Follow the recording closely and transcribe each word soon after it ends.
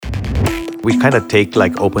We kind of take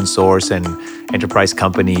like open source and enterprise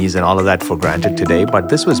companies and all of that for granted today, but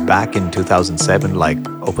this was back in 2007, like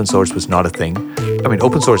open source was not a thing. I mean,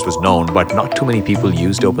 open source was known, but not too many people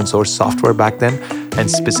used open source software back then. And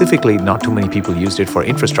specifically, not too many people used it for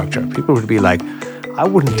infrastructure. People would be like, I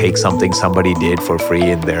wouldn't take something somebody did for free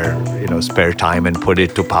in their spare time and put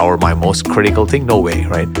it to power my most critical thing. No way,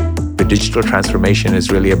 right? The digital transformation is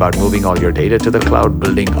really about moving all your data to the cloud,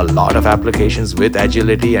 building a lot of applications with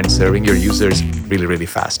agility and serving your users really, really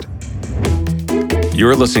fast.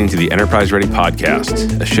 You're listening to the EnterpriseReady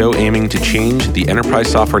podcast, a show aiming to change the enterprise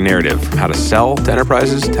software narrative from how to sell to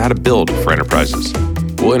enterprises to how to build for enterprises.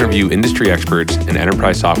 We'll interview industry experts and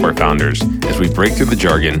enterprise software founders as we break through the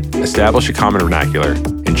jargon, establish a common vernacular,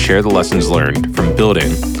 and share the lessons learned from building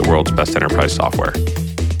the world's best enterprise software.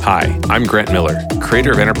 Hi, I'm Grant Miller,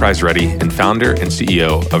 creator of EnterpriseReady and founder and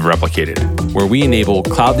CEO of Replicated, where we enable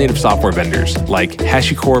cloud-native software vendors like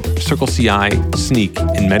HashiCorp, CircleCI, Sneak,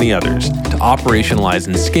 and many others to operationalize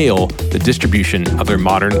and scale the distribution of their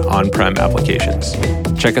modern on-prem applications.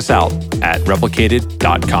 Check us out at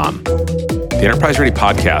replicated.com. The EnterpriseReady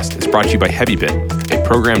podcast is brought to you by HeavyBit, a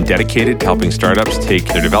program dedicated to helping startups take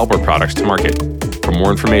their developer products to market. For more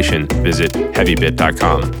information, visit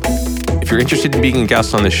heavybit.com. If you're interested in being a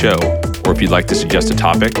guest on the show, or if you'd like to suggest a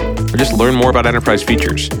topic, or just learn more about enterprise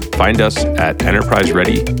features, find us at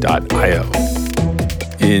enterpriseready.io.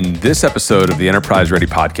 In this episode of the EnterpriseReady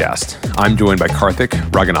podcast, I'm joined by Karthik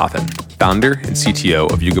Ranganathan, founder and CTO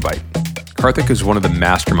of Yugabyte. Karthik is one of the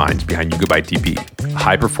masterminds behind Yugabyte DB, a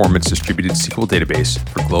high-performance distributed SQL database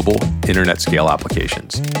for global internet-scale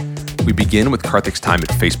applications. We begin with Karthik's time at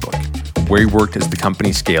Facebook, where he worked as the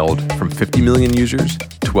company scaled from 50 million users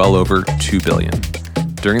to well over 2 billion.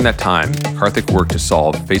 During that time, Karthik worked to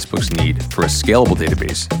solve Facebook's need for a scalable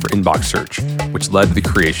database for inbox search, which led to the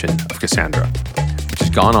creation of Cassandra, which has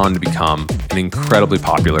gone on to become an incredibly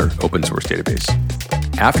popular open source database.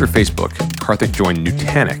 After Facebook, Karthik joined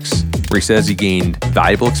Nutanix, where he says he gained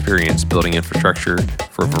valuable experience building infrastructure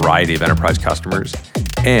for a variety of enterprise customers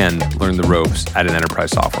and learned the ropes at an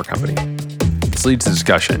enterprise software company. This leads the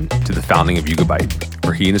discussion to the founding of Yugabyte,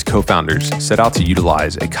 where he and his co-founders set out to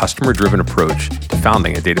utilize a customer-driven approach to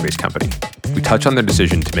founding a database company. We touch on their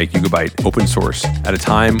decision to make Yugabyte open source at a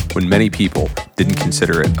time when many people didn't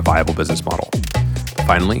consider it a viable business model.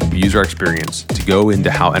 Finally, we use our experience to go into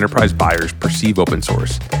how enterprise buyers perceive open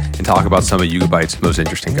source and talk about some of Yugabyte's most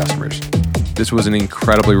interesting customers. This was an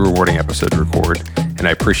incredibly rewarding episode to record, and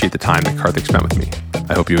I appreciate the time that Karthik spent with me.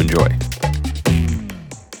 I hope you enjoy.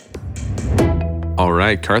 All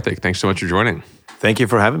right, Karthik, thanks so much for joining. Thank you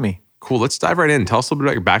for having me. Cool. Let's dive right in. Tell us a little bit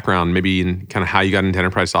about your background, maybe in kind of how you got into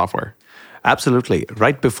enterprise software. Absolutely.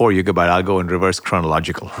 Right before Yugabyte, I'll go in reverse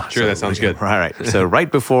chronological. Sure, that sounds good. All right. So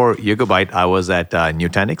right before Yugabyte, I was at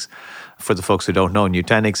Nutanix. For the folks who don't know,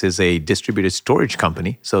 Nutanix is a distributed storage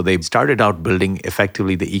company. So they started out building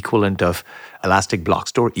effectively the equivalent of Elastic Block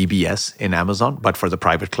Store, EBS, in Amazon, but for the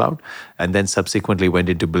private cloud. And then subsequently went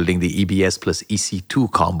into building the EBS plus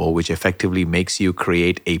EC2 combo, which effectively makes you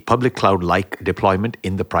create a public cloud-like deployment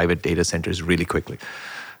in the private data centers really quickly.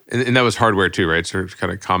 And that was hardware too, right? So it's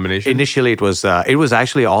kind of combination? Initially, it was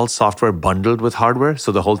actually all software bundled with hardware.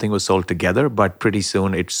 So the whole thing was sold together, but pretty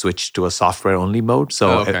soon it switched to a software-only mode.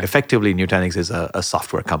 So effectively, Nutanix is a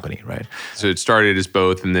software company, right? So it started as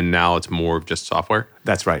both, and then now it's more of just software?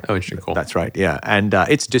 That's right. Oh, interesting. Cool. That's right, yeah. And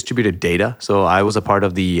it's distributed data. So I was a part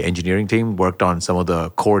of the engineering team, worked on some of the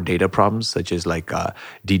core data problems, such as like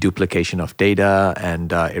deduplication of data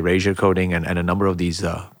and erasure coding and a number of these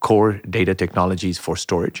core data technologies for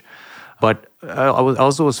storage. But I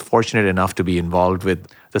also was fortunate enough to be involved with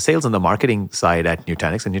the sales and the marketing side at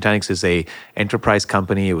Nutanix. And Nutanix is a enterprise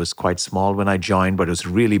company. It was quite small when I joined, but it was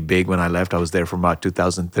really big when I left. I was there from about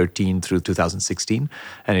 2013 through 2016,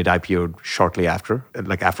 and it IPO'd shortly after,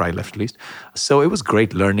 like after I left at least. So it was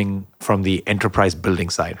great learning from the enterprise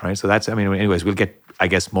building side, right? So that's, anyways, we'll get, I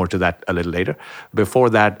guess, more to that a little later.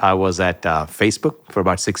 Before that, I was at Facebook for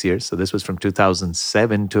about 6 years. So this was from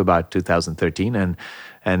 2007 to about 2013.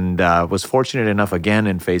 And was fortunate enough again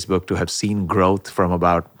in Facebook to have seen growth from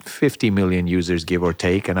about 50 million users, give or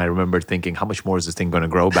take. And I remember thinking, how much more is this thing going to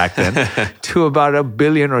grow back then? To about 1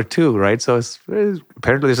 billion or 2, right? So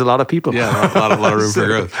apparently there's a lot of people. Yeah, a lot of room for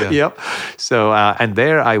growth. Yeah. Yep. So, and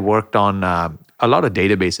there I worked on a lot of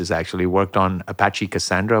databases, actually. Worked on Apache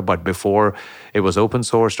Cassandra, but before it was open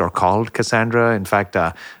sourced or called Cassandra. In fact,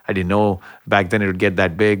 I didn't know back then it would get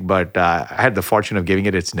that big, but I had the fortune of giving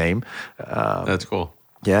it its name. That's cool.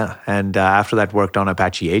 Yeah, and after that, worked on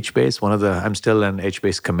Apache HBase. I'm still an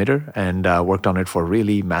HBase committer, and worked on it for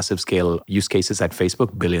really massive scale use cases at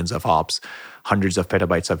Facebook, billions of ops, hundreds of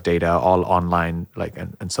petabytes of data, all online,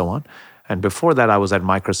 and so on. And before that, I was at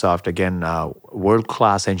Microsoft again,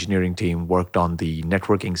 world-class engineering team, worked on the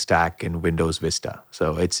networking stack in Windows Vista.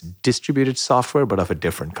 So it's distributed software, but of a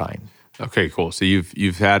different kind. Okay, cool. So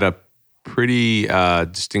you've had a pretty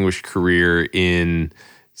distinguished career in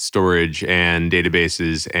storage and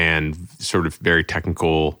databases and sort of very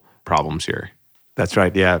technical problems here. That's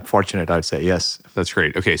right. Yeah, fortunate, I'd say. Yes. That's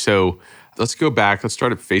great. Okay, so let's go back. Let's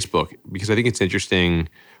start at Facebook, because I think it's interesting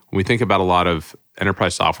when we think about a lot of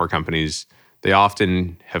enterprise software companies. They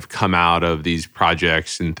often have come out of these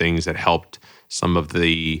projects and things that helped some of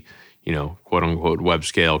the, quote unquote, web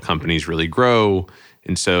scale companies really grow.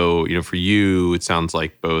 And so, for you, it sounds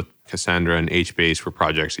like both Cassandra and HBase were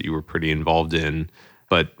projects that you were pretty involved in.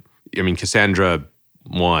 But Cassandra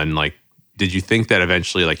won, did you think that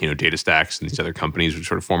eventually, DataStax and these other companies would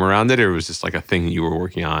sort of form around it, or was this like a thing that you were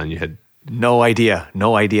working on? You had no idea.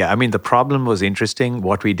 The problem was interesting.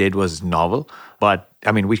 What we did was novel, but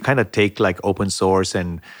we kind of take open source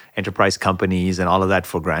and enterprise companies and all of that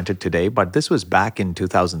for granted today. But this was back in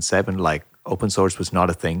 2007. Open source was not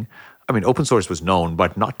a thing. Open source was known,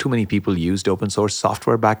 but not too many people used open source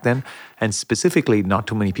software back then. And specifically, not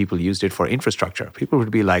too many people used it for infrastructure. People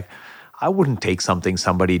would be like, I wouldn't take something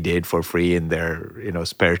somebody did for free in their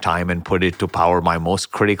spare time and put it to power my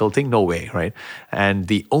most critical thing. No way, right? And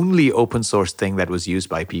the only open source thing that was used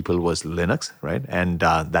by people was Linux, right? And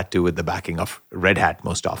that too with the backing of Red Hat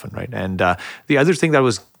most often, right? And the other thing that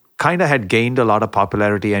was kind of had gained a lot of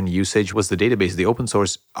popularity and usage was the database, the open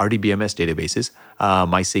source RDBMS databases,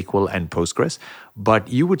 MySQL and Postgres. But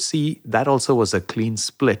you would see that also was a clean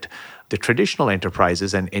split. The traditional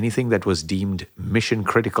enterprises and anything that was deemed mission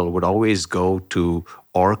critical would always go to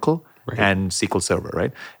Oracle and SQL Server,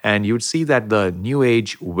 right? And you'd see that the new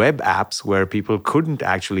age web apps where people couldn't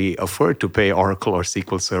actually afford to pay Oracle or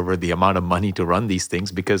SQL Server the amount of money to run these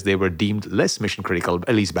things because they were deemed less mission critical,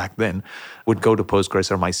 at least back then, would go to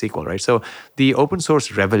Postgres or MySQL, right? So the open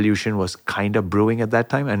source revolution was kind of brewing at that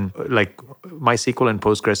time, and MySQL and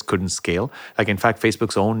Postgres couldn't scale. In fact,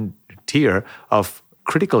 Facebook's own tier of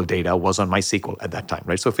critical data was on MySQL at that time,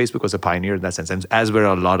 right? So Facebook was a pioneer in that sense, and as were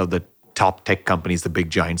a lot of the top tech companies, the big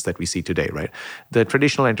giants that we see today, right? The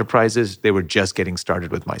traditional enterprises, they were just getting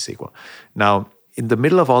started with MySQL. Now, in the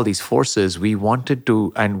middle of all these forces, we wanted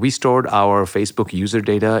to, and we stored our Facebook user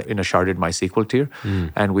data in a sharded MySQL tier,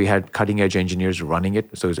 and we had cutting edge engineers running it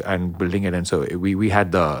and building it, and so we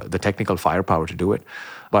had the technical firepower to do it.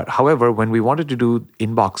 But however, when we wanted to do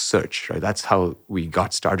inbox search, right, that's how we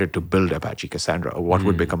got started to build Apache Cassandra, or what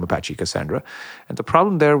would become Apache Cassandra. And the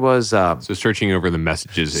problem there was... so searching over the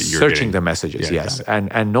messages that you're searching the messages, yes.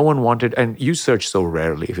 And no one wanted... And you search so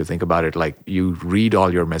rarely, if you think about it. You read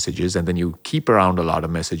all your messages, and then you keep around a lot of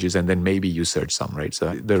messages, and then maybe you search some, right?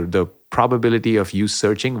 So the probability of you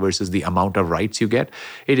searching versus the amount of writes you get,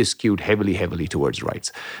 it is skewed heavily towards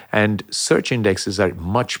writes. And search indexes are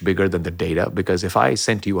much bigger than the data, because if I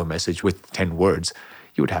sent you a message with 10 words,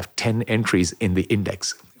 you would have 10 entries in the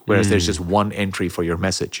index, whereas there's just one entry for your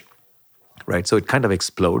message. Right? So it kind of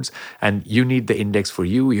explodes, and you need the index for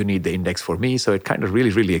you need the index for me, so it kind of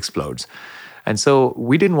really explodes. And so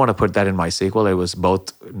we didn't want to put that in MySQL. It was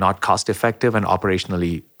both not cost effective and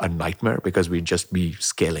operationally a nightmare, because we'd just be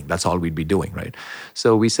scaling. That's all we'd be doing, right?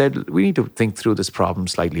 So we said we need to think through this problem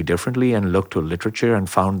slightly differently, and look to literature, and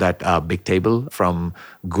found that Bigtable from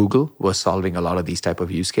Google was solving a lot of these type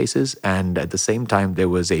of use cases. And at the same time, there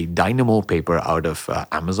was a Dynamo paper out of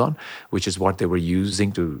Amazon, which is what they were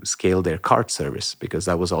using to scale their cart service, because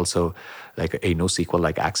that was also like a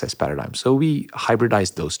NoSQL-like access paradigm. So we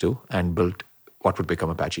hybridized those two and built what would become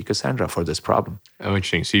Apache Cassandra for this problem. Oh,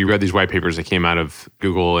 interesting. So you read these white papers that came out of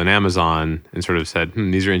Google and Amazon and sort of said,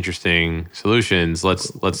 these are interesting solutions.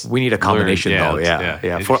 Let's we need a combination though.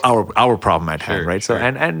 Yeah. For our problem at hand, right? Sure. So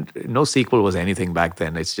and NoSQL was anything back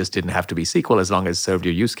then. It just didn't have to be SQL as long as it served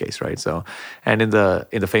your use case, right? So, and in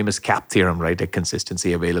the famous CAP theorem, right, the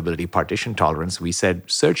consistency, availability, partition tolerance, we said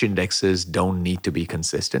search indexes don't need to be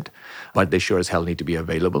consistent, but they sure as hell need to be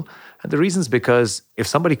available. And the reason's because if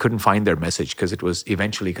somebody couldn't find their message because it was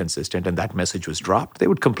eventually consistent and that message was dropped, they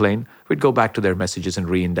would complain. We'd go back to their messages and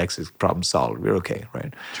reindex it, problem solved. We're okay,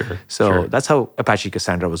 right? So that's how Apache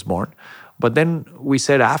Cassandra was born. But then we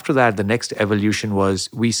said after that, the next evolution was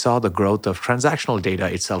we saw the growth of transactional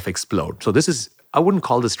data itself explode. So this is, I wouldn't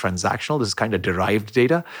call this transactional. This is kind of derived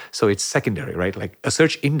data. So it's secondary, right? Like a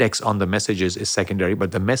search index on the messages is secondary,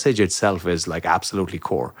 but the message itself is like absolutely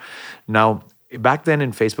core. Now, back then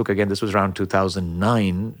in Facebook, again, this was around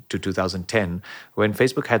 2009 to 2010, when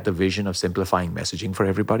Facebook had the vision of simplifying messaging for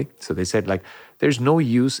everybody. So they said, like, there's no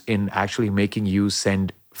use in actually making you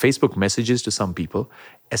send Facebook messages to some people,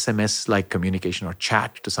 SMS-like communication or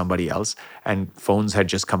chat to somebody else. And phones had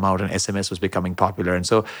just come out and SMS was becoming popular. And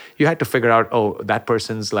so you had to figure out, oh, that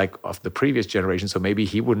person's like of the previous generation, so maybe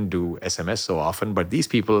he wouldn't do SMS so often. But these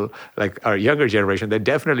people, like our younger generation, they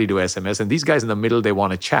definitely do SMS. And these guys in the middle, they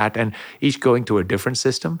want to chat, and each going to a different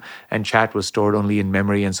system. And chat was stored only in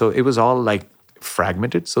memory. And so it was all like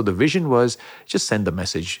fragmented. So the vision was just send the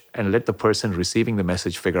message and let the person receiving the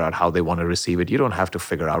message figure out how they want to receive it. You don't have to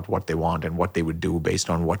figure out what they want and what they would do based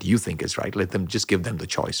on what you think is right. Let them just give them the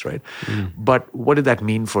choice, right? But what did that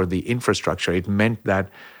mean for the infrastructure? It meant that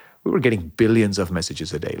we were getting billions of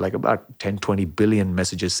messages a day, like about 10, 20 billion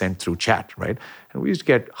messages sent through chat, right? And we used to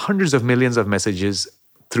get hundreds of millions of messages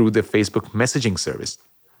through the Facebook messaging service.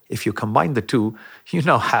 If you combine the two, you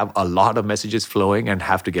now have a lot of messages flowing and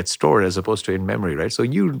have to get stored as opposed to in memory, right? So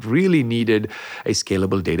you really needed a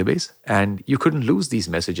scalable database, and you couldn't lose these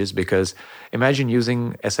messages because imagine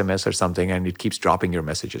using SMS or something and it keeps dropping your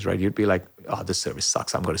messages, right? You'd be like, oh, this service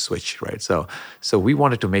sucks, I'm going to switch, right? So we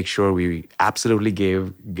wanted to make sure we absolutely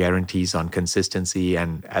gave guarantees on consistency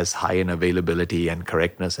and as high in availability and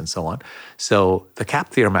correctness and so on. So the CAP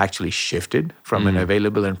theorem actually shifted from an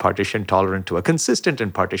available and partition tolerant to a consistent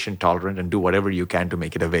and partition tolerant, and do whatever you can to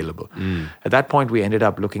make it available. At that point, we ended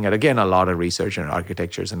up looking at, again, a lot of research and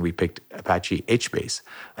architectures, and we picked Apache HBase.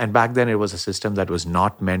 And back then, it was a system that was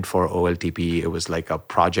not meant for OLTP. It was like a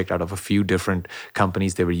project out of a few different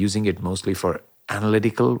companies. They were using it mostly for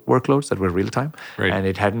analytical workloads that were real-time, right. And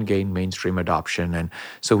it hadn't gained mainstream adoption. And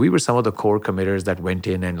so we were some of the core committers that went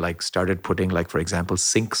in and like started putting, like, for example,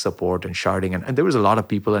 sync support and sharding. And there was a lot of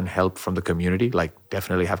people and help from the community, like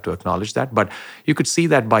definitely have to acknowledge that. But you could see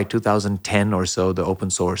that by 2010 or so, the open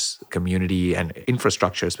source community and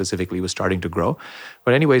infrastructure specifically was starting to grow.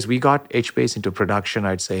 But anyways, we got HBase into production,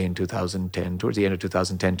 I'd say in 2010, towards the end of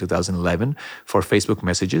 2010, 2011 for Facebook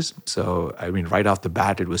messages. So, I mean, right off the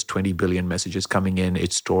bat, it was 20 billion messages coming in.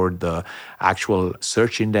 It stored the actual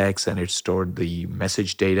search index and it stored the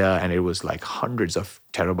message data. And it was like hundreds of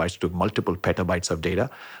terabytes to multiple petabytes of data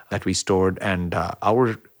that we stored. And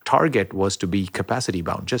our target was to be capacity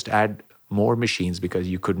bound, just add more machines because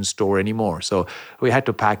you couldn't store anymore. So we had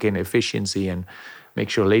to pack in efficiency and make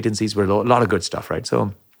sure latencies were low, a lot of good stuff, right?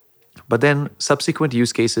 So, but then subsequent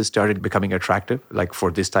use cases started becoming attractive, like for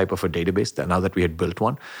this type of a database, now that we had built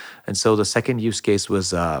one. And so the second use case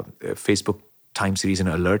was Facebook time series and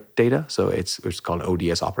alert data. So it's called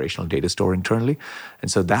ODS, Operational Data Store internally. And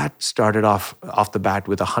so that started off the bat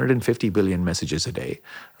with 150 billion messages a day.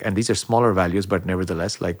 And these are smaller values, but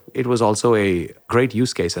nevertheless, like it was also a great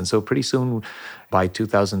use case. And so pretty soon by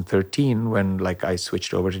 2013, when like I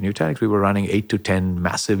switched over to Nutanix, we were running 8 to 10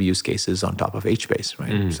 massive use cases on top of HBase,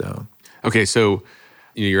 right? So okay, so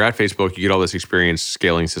you're at Facebook, you get all this experience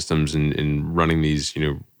scaling systems and running these,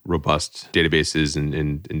 robust databases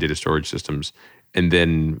and data storage systems. And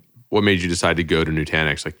then what made you decide to go to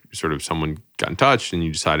Nutanix? Like sort of someone got in touch and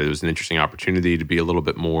you decided it was an interesting opportunity to be a little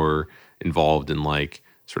bit more involved in like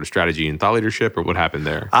sort of strategy and thought leadership, or what happened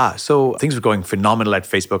there? So things were going phenomenal at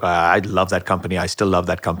Facebook. I love that company. I still love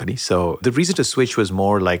that company. So the reason to switch was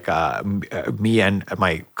more like me and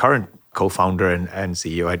my current co-founder and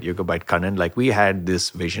CEO at Yugabyte, Kannan, like we had this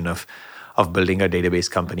vision of building a database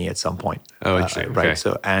company at some point. Oh, interesting. Right. Okay.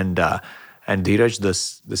 So and Dheeraj,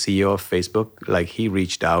 the CEO of Facebook, like he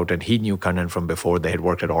reached out and he knew Kannan from before. They had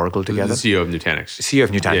worked at Oracle together. The CEO of Nutanix. CEO of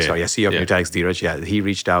Nutanix. CEO of Nutanix, Dheeraj. Yeah, he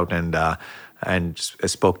reached out and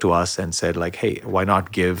spoke to us and said like, hey, why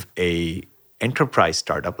not give a enterprise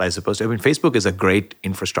startup as opposed to, Facebook is a great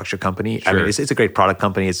infrastructure company. Sure. It's a great product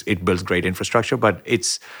company. It builds great infrastructure, but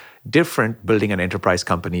it's different building an enterprise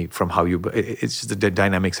company from how it's just the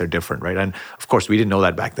dynamics are different, right? And of course, we didn't know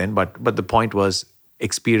that back then, but the point was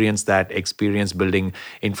experience building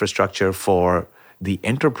infrastructure for the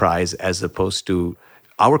enterprise as opposed to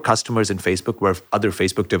our customers in Facebook were other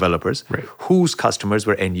Facebook developers, right, whose customers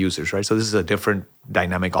were end users, right? So this is a different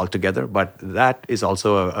dynamic altogether, but that is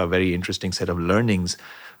also a very interesting set of learnings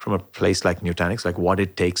from a place like Nutanix, like what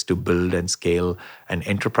it takes to build and scale an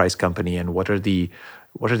enterprise company and what are the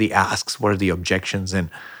asks, what are the objections, and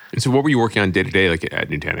so what were you working on day to day, like at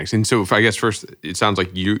Nutanix? And so, if I guess first, it sounds like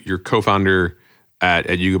your co-founder at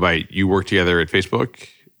Yugabyte, you worked together at Facebook.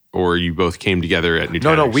 or you both came together at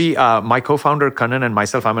Nutanix? No. We, my co-founder Kannan and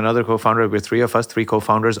myself, I'm another co-founder. We're three of us, three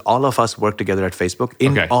co-founders. All of us work together at Facebook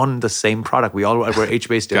on the same product. We all were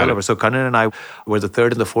H-based developers. So Kannan and I were the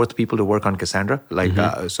third and the fourth people to work on Cassandra.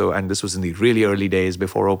 And this was in the really early days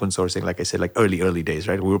before open sourcing. Like I said, like early days,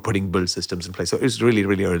 right? We were putting build systems in place. So it was really,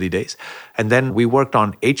 really early days. And then we worked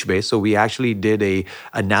on HBase. So we actually did a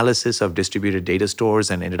analysis of distributed data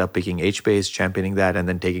stores and ended up picking HBase, championing that, and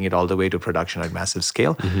then taking it all the way to production at massive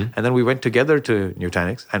scale. And then we went together to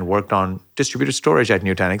Nutanix and worked on distributed storage at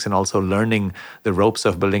Nutanix and also learning the ropes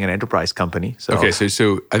of building an enterprise company. So I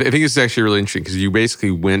think this is actually really interesting because you basically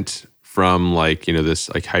went from this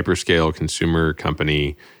hyperscale consumer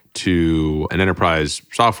company to an enterprise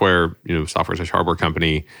software, software/hardware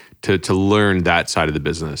company to learn that side of the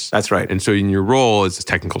business. That's right. And so in your role as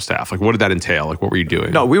technical staff, what did that entail? What were you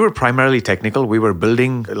doing? No, we were primarily technical. We were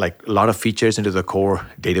building a lot of features into the core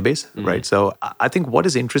database, right? So I think what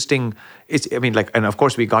is interesting is, and of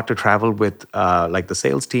course we got to travel with the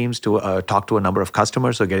sales teams to talk to a number of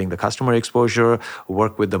customers. So getting the customer exposure,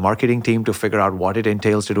 work with the marketing team to figure out what it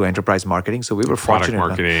entails to do enterprise marketing. So we were fortunate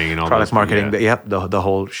product marketing, the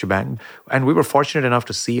whole shebang. And we were fortunate enough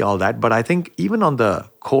to see all that. But I think even on the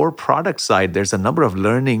core product side, there's a number of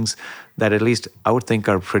learnings that at least I would think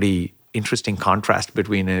are pretty interesting contrast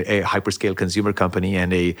between a hyperscale consumer company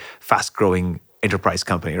and a fast-growing enterprise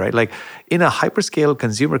company, right? Like in a hyperscale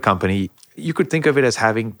consumer company, you could think of it as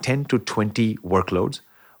having 10 to 20 workloads,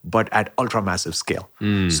 but at ultra-massive scale.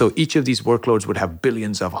 So each of these workloads would have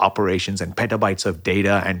billions of operations and petabytes of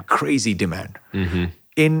data and crazy demand.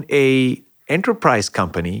 In a enterprise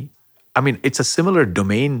company, it's a similar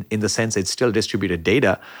domain in the sense it's still distributed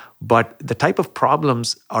data, but the type of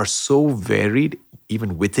problems are so varied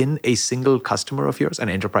even within a single customer of yours, an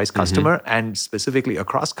enterprise customer, and specifically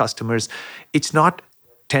across customers. It's not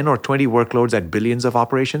 10 or 20 workloads at billions of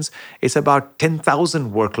operations. It's about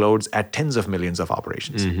 10,000 workloads at tens of millions of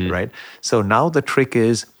operations, right? So now the trick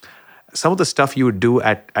is, some of the stuff you would do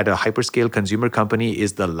at a hyperscale consumer company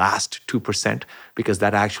is the last 2% because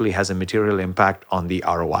that actually has a material impact on the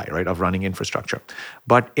ROI, right, of running infrastructure.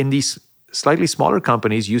 But in these slightly smaller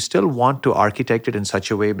companies, you still want to architect it in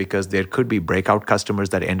such a way because there could be breakout customers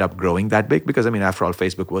that end up growing that big because, after all,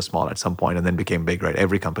 Facebook was small at some point and then became big, right?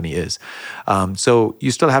 Every company is. So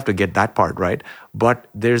you still have to get that part right. But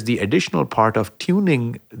there's the additional part of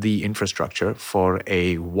tuning the infrastructure for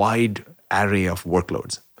a wide array of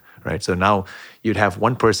workloads. Right. So now you'd have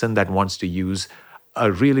one person that wants to use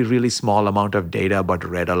a really, really small amount of data but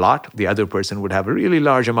read a lot. The other person would have a really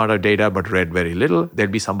large amount of data but read very little.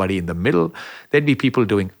 There'd be somebody in the middle. There'd be people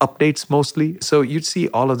doing updates mostly. So you'd see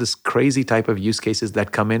all of this crazy type of use cases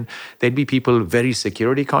that come in. There'd be people very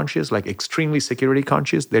security conscious, like extremely security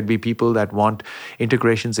conscious. There'd be people that want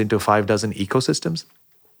integrations into 6 ecosystems.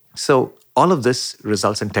 So all of this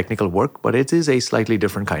results in technical work, but it is a slightly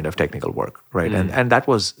different kind of technical work, right? And that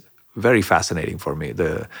was very fascinating for me.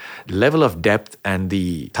 The level of depth and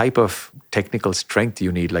the type of technical strength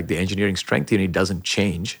you need, like the engineering strength you need, doesn't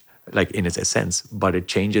change like in its essence, but it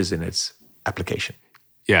changes in its application.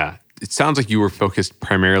 Yeah. It sounds like you were focused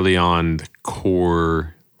primarily on the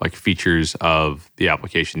core features of the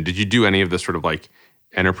application. Did you do any of the sort of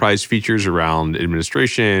enterprise features around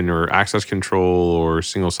administration or access control or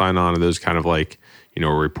single sign-on or those kind of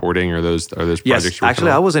reporting or those projects? Yes,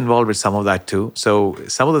 actually, I was involved with some of that too. So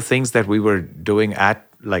some of the things that we were doing at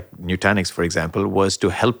Nutanix, for example, was to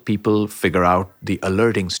help people figure out the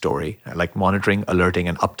alerting story, like monitoring, alerting,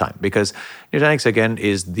 and uptime. Because Nutanix, again,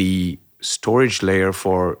 is the storage layer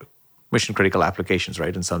for mission-critical applications,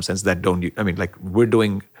 right? In some sense, that don't, we're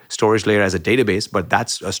doing storage layer as a database, but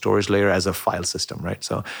that's a storage layer as a file system, right?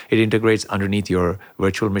 So it integrates underneath your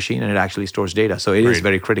virtual machine and it actually stores data. So it is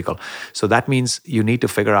very critical. So that means you need to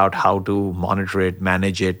figure out how to monitor it,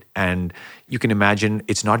 manage it. And you can imagine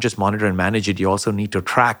it's not just monitor and manage it. You also need to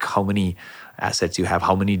track how many assets you have,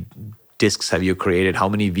 how many disks have you created, how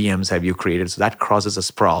many VMs have you created. So that causes a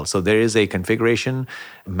sprawl. So there is a configuration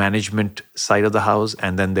management side of the house,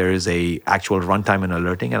 and then there is a actual runtime and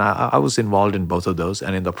alerting. And I was involved in both of those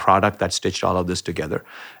and in the product that stitched all of this together.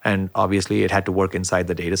 And obviously it had to work inside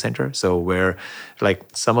the data center. So where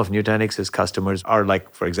some of Nutanix's customers are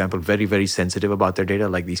for example, very, very sensitive about their data.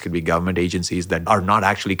 These could be government agencies that are not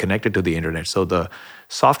actually connected to the internet. So the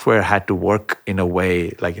software had to work in a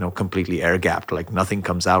way completely air-gapped. Nothing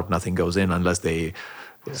comes out, nothing goes in unless they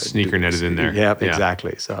sneaker netted in there. Yeah,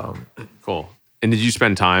 exactly. So cool. And did you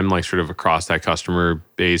spend time sort of across that customer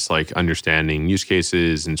base, understanding use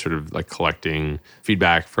cases and sort of collecting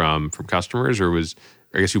feedback from customers, or was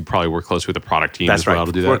I guess you probably work closely with the product team That's as well right.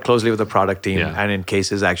 to do that. Work closely with the product team, Yeah. and in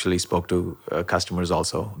cases actually spoke to customers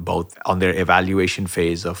also, both on their evaluation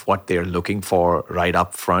phase of what they're looking for right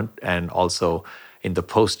up front, and also in the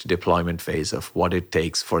post-deployment phase of what it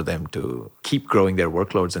takes for them to keep growing their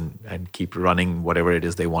workloads and keep running whatever it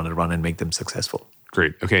is they want to run and make them successful.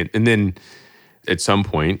 Great. Okay. And then at some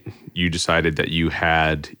point, you decided that you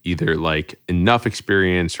had either like enough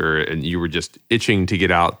experience and you were just itching to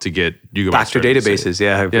get out to get Yugabyte Back to databases,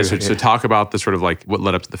 yeah. Yeah. So talk about the sort of like what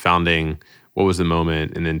led up to the founding, what was the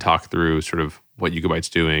moment, and then talk through sort of what Yugabyte's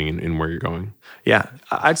doing and where you're going. Yeah,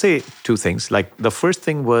 I'd say two things. Like the first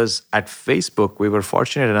thing was at Facebook, we were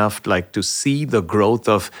fortunate enough like to see the growth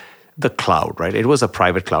of the cloud, right? It was a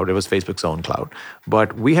private cloud. It was Facebook's own cloud.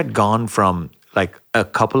 But we had gone from like a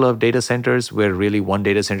couple of data centers where really one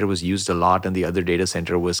data center was used a lot and the other data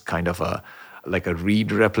center was kind of a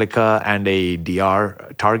read replica and a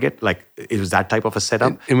DR target. Like it was that type of a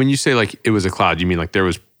setup. And when you say like it was a cloud, you mean like there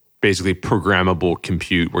was basically programmable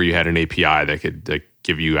compute where you had an API that could like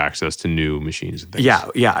give you access to new machines and things.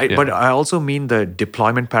 Yeah. But I also mean the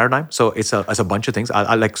deployment paradigm. So it's a bunch of things.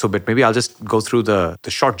 But maybe I'll just go through the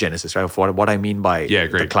short genesis, right, of what I mean by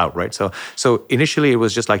the cloud, right? So initially it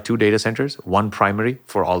was just like two data centers, one primary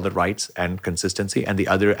for all the writes and consistency, and the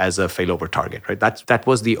other as a failover target, right? That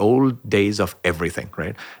was the old days of everything,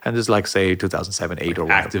 right? And this is like say 2007, 8 or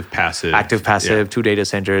whatever. Active, passive, two data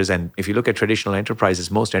centers. And if you look at traditional enterprises,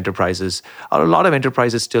 a lot of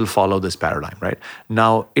enterprises still follow this paradigm, right?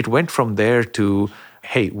 Now, it went from there to,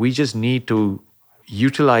 hey, we just need to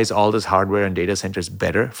utilize all this hardware and data centers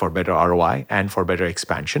better for better ROI and for better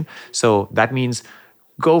expansion. So that means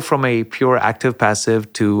go from a pure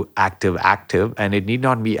active-passive to active-active, and it need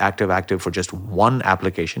not be active-active for just one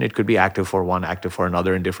application. It could be active for one, active for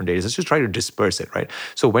another in different data. Let's just try to disperse it, right?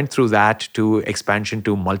 So went through that to expansion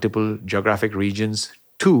to multiple geographic regions,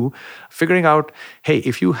 to figuring out, hey,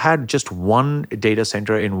 if you had just one data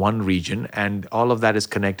center in one region and all of that is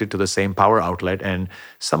connected to the same power outlet and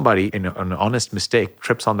somebody, in an honest mistake,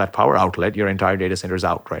 trips on that power outlet, your entire data center is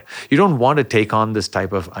out, right? You don't want to take on this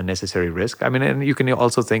type of unnecessary risk. I mean, and you can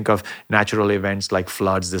also think of natural events like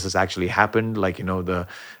floods. This has actually happened. Like, I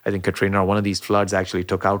think Katrina, one of these floods actually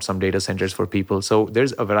took out some data centers for people. So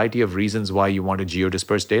there's a variety of reasons why you want to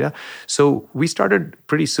geo-disperse data. So we started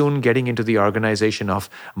pretty soon getting into the organization of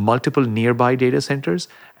multiple nearby data centers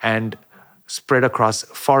and spread across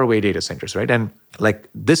faraway data centers, right? And like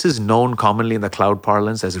this is known commonly in the cloud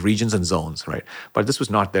parlance as regions and zones, right? But this was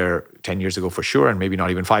not there 10 years ago for sure, and maybe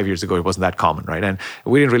not even 5 years ago. It wasn't that common, right? And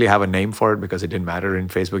we didn't really have a name for it because it didn't matter in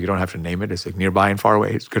Facebook. You don't have to name it. It's like nearby and far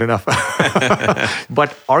away. It's good enough.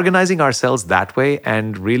 But organizing ourselves that way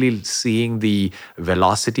and really seeing the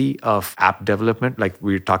velocity of app development, like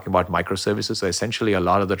we were talking about microservices. So essentially a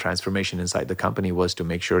lot of the transformation inside the company was to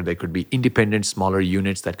make sure they could be independent, smaller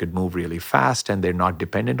units that could move really fast and they're not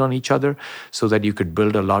dependent on each other, so that you could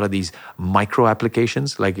build a lot of these micro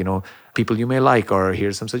applications like, people you may like, or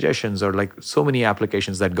here's some suggestions, or like so many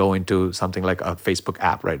applications that go into something like a Facebook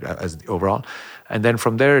app, right, as the overall. And then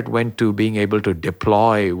from there, it went to being able to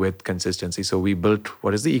deploy with consistency. So we built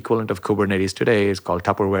what is the equivalent of Kubernetes today. It's called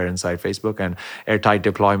Tupperware inside Facebook, and airtight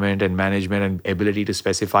deployment and management and ability to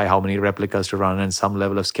specify how many replicas to run and some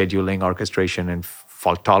level of scheduling, orchestration, and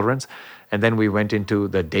fault tolerance. And then we went into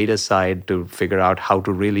the data side to figure out how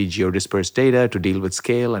to really geo-disperse data to deal with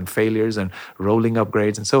scale and failures and rolling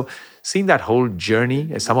upgrades. And so seeing that whole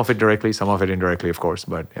journey, some of it directly, some of it indirectly, of course.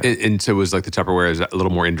 But yeah. And so it was like the Tupperware is a little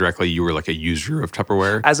more indirectly, you were like a user of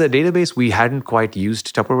Tupperware? As a database, we hadn't quite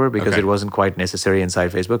used Tupperware because it wasn't quite necessary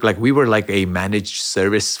inside Facebook. Like we were like a managed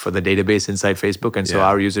service for the database inside Facebook. And so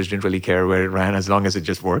our users didn't really care where it ran as long as it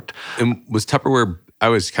just worked. And was Tupperware, I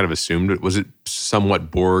always kind of assumed, was it somewhat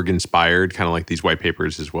Borg inspired, kind of like these white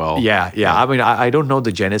papers as well? Yeah. I mean, I don't know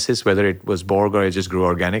the genesis, whether it was Borg or it just grew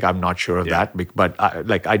organic. I'm not sure of that. But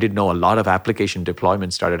I did know a lot of application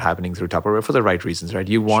deployment started happening through Tupperware for the right reasons, right?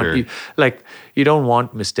 You want, you don't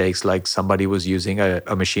want mistakes like somebody was using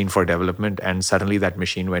a machine for development and suddenly that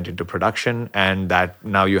machine went into production and that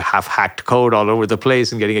now you have hacked code all over the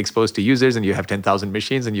place and getting exposed to users and you have 10,000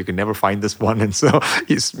 machines and you can never find this one. And so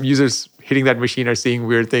users hitting that machine are seeing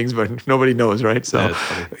weird things, but nobody knows, right? So,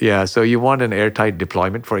 so you want an airtight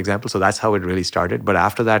deployment, for example. So that's how it really started. But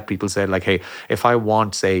after that, people said like, hey, if I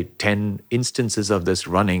want, say, 10 instances of this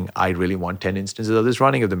running, I really want 10 instances of this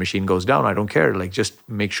running. If the machine goes down, I don't care. Like, just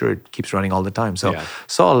make sure it keeps running all the time. So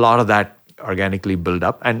saw a lot of that organically build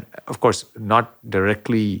up. And of course, not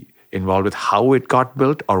directly involved with how it got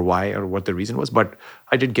built or why or what the reason was, but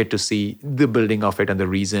I did get to see the building of it and the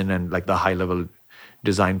reason and like the high level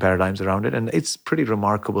design paradigms around it. And it's pretty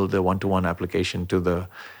remarkable, the one-to-one application to the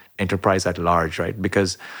enterprise at large, right?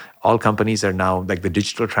 Because all companies are now, like, the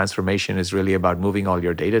digital transformation is really about moving all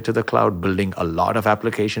your data to the cloud, building a lot of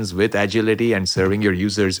applications with agility, and serving your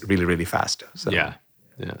users really, really fast. So, Yeah,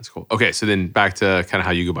 that's cool. Okay, so then back to kind of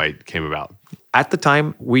how Yugabyte came about. at the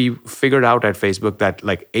time, we figured out at Facebook that,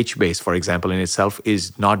 like, HBase, for example, in itself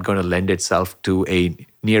is not going to lend itself to a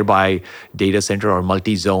nearby data center or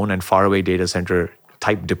multi-zone and faraway data center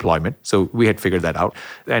type deployment. So we had figured that out.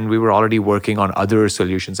 And we were already working on other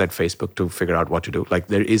solutions at Facebook to figure out what to do. Like,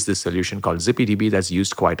 there is this solution called ZippyDB that's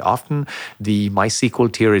used quite often. The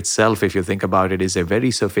MySQL tier itself, if you think about it, is a very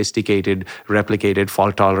sophisticated, replicated,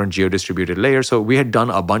 fault-tolerant, geo-distributed layer. So we had done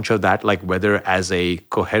a bunch of that, like, whether as a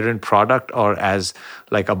coherent product or as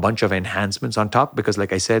like a bunch of enhancements on top. Because,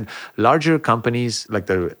 like I said, larger companies, like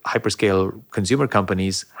the hyperscale consumer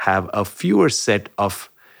companies, have a fewer set of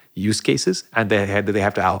use cases and they have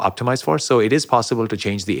to optimize for. So it is possible to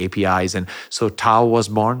change the APIs. And so Tau was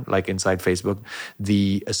born, like inside Facebook,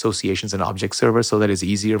 the associations and object server, so that it's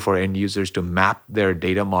easier for end users to map their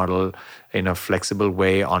data model in a flexible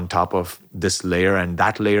way on top of this layer. And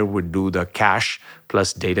that layer would do the cache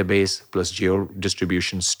plus database plus geo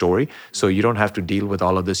distribution story. So you don't have to deal with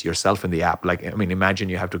all of this yourself in the app. Like, I mean, imagine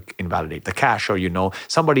you have to invalidate the cache, or,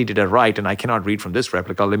 somebody did a write and I cannot read from this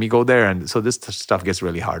replica. Let me go there. And so this stuff gets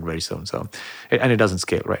really hard very soon. So, and it doesn't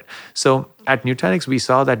scale, right? So at Nutanix, we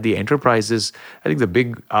saw that the enterprises, I think the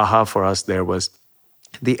big aha for us there was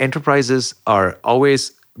the enterprises are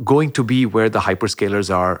always going to be where the hyperscalers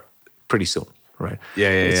are pretty soon. Right.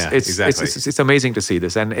 Exactly. It's amazing to see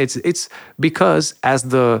this, and it's because as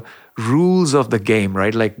the rules of the game,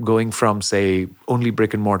 right, like going from, say, only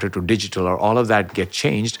brick and mortar to digital, or all of that get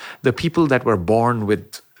changed, the people that were born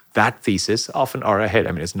with that thesis often are ahead.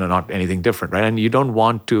 I mean, it's not anything different, right? And you don't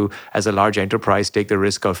want to, as a large enterprise, take the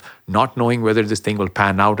risk of not knowing whether this thing will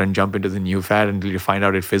pan out and jump into the new fad until you find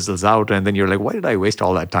out it fizzles out. And then you're like, why did I waste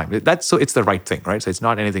all that time? So it's the right thing, right? So it's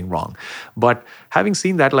not anything wrong. But having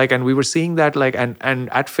seen that, like, and we were seeing that, like, and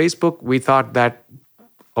at Facebook, we thought that,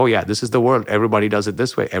 oh yeah, this is the world. Everybody does it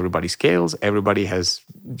this way. Everybody scales. Everybody has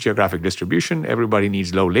geographic distribution. Everybody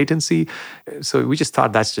needs low latency. So we just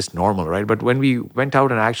thought that's just normal, right? But when we went out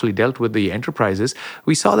and actually dealt with the enterprises,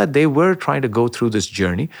 we saw that they were trying to go through this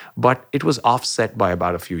journey, but it was offset by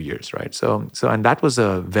about a few years, right? So and that was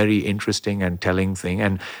a very interesting and telling thing.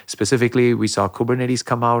 And specifically, we saw Kubernetes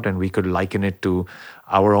come out, and we could liken it to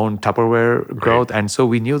our own Tupperware growth. Right. And so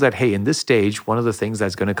we knew that, hey, in this stage, one of the things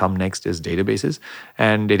that's going to come next is databases.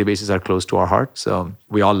 And databases are close to our heart. So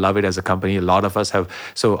we all love it as a company. A lot of us have.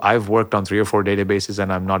 So I've worked on 3 or 4 databases,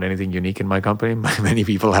 and I'm not anything unique in my company. Many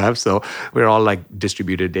people have. So we're all like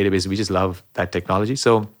distributed databases. We just love that technology.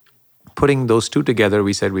 So putting those two together,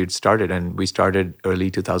 we said we'd start it. And we started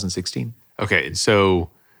early 2016. Okay. So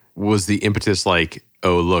was the impetus like,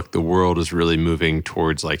 oh, look, the world is really moving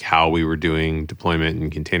towards like how we were doing deployment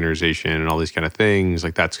and containerization and all these kind of things,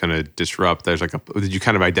 like that's going to disrupt. Did you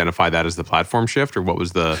kind of identify that as the platform shift, or what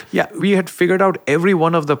was the? Yeah, we had figured out every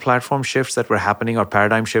one of the platform shifts that were happening, or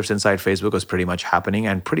paradigm shifts inside Facebook was pretty much happening,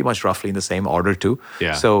 and pretty much roughly in the same order too.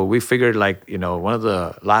 Yeah. So we figured, like, one of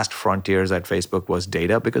the last frontiers at Facebook was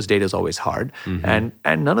data, because data is always hard. Mm-hmm.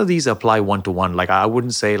 And none of these apply one-to-one. Like, I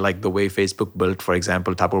wouldn't say like the way Facebook built, for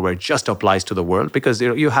example, Tupperware just applies to the world, because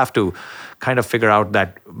you have to kind of figure out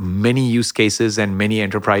that many use cases and many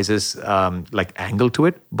enterprises like angle to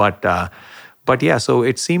it. But yeah, so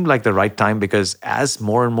it seemed like the right time, because as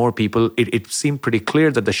more and more people, it seemed pretty clear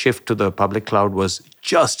that the shift to the public cloud was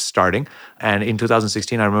just starting. And in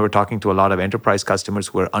 2016, I remember talking to a lot of enterprise customers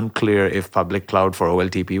who were unclear if public cloud for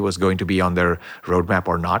OLTP was going to be on their roadmap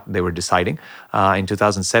or not. They were deciding. In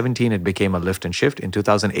 2017, it became a lift and shift. In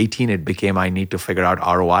 2018, it became, I need to figure out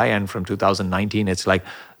ROI. And from 2019, it's like,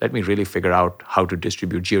 let me really figure out how to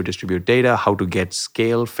geo-distribute data, how to get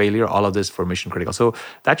scale, failure, all of this for mission critical. So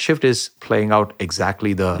that shift is playing out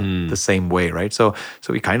exactly the same way, right? So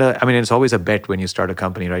we kind of, I mean, it's always a bet when you start a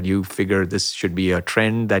company, right? You figure this should be a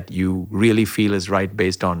trend that you really feel is right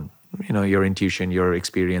based on, your intuition, your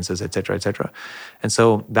experiences, et cetera, et cetera. And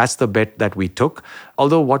so that's the bet that we took.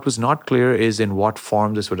 Although what was not clear is in what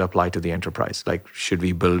form this would apply to the enterprise. Like, should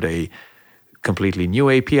we build a completely new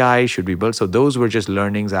API? Should we build? So those were just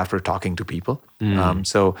learnings after talking to people.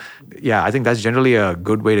 So yeah, I think that's generally a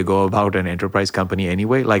good way to go about an enterprise company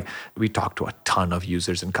anyway. Like, we talk to a ton of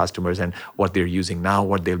users and customers and what they're using now,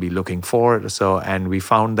 what they'll be looking for. So, and we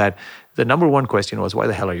found that the number one question was, why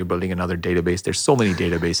the hell are you building another database? There's so many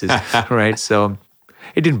databases, right? So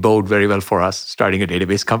it didn't bode very well for us starting a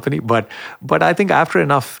database company. But I think after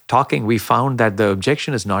enough talking, we found that the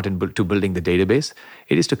objection is not to building the database.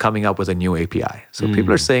 It is to coming up with a new API. So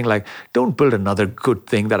people are saying like, don't build another good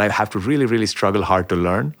thing that I have to really, really struggle hard to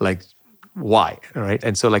learn. Like, why, right?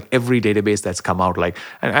 And so like every database that's come out, like,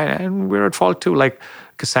 and we're at fault too, like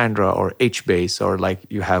Cassandra or HBase, or like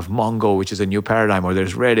you have Mongo, which is a new paradigm, or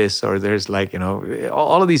there's Redis, or there's like,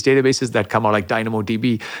 all of these databases that come out like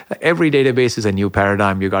DynamoDB. Every database is a new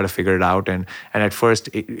paradigm. You got to figure it out. And at first,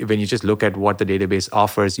 when you just look at what the database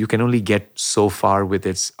offers, you can only get so far with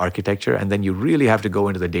its architecture. And then you really have to go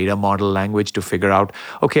into the data model language to figure out,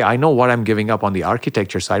 okay, I know what I'm giving up on the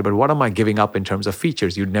architecture side, but what am I giving up in terms of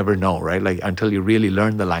features? You'd never know, right? Like until you really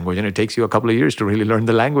learn the language. And it takes you a couple of years to really learn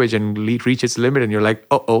the language and reach its limit. And you're like,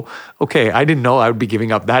 okay, I didn't know I would be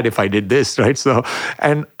giving up that if I did this, right? So,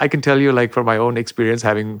 and I can tell you, like from my own experience,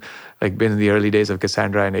 having like been in the early days of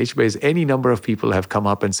Cassandra and HBase, any number of people have come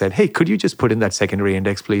up and said, hey, could you just put in that secondary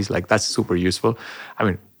index, please? Like that's super useful. I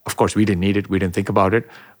mean, of course, we didn't need it. We didn't think about it,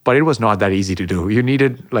 but it was not that easy to do. You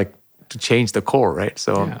needed like to change the core, right?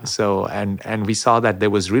 And we saw that there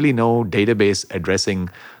was really no database addressing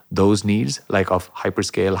those needs, like of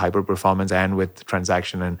hyperscale, hyper performance, and with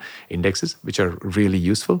transaction and indexes, which are really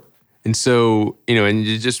useful. And so, and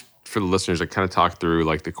you just for the listeners, I kind of talk through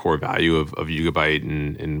like the core value of Yugabyte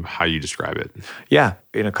and how you describe it. Yeah,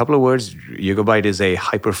 in a couple of words, Yugabyte is a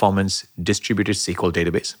high performance distributed SQL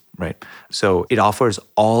database, right? So it offers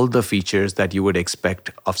all the features that you would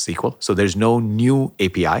expect of SQL. So there's no new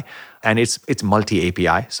API. And it's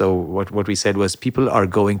multi-API. So what we said was people are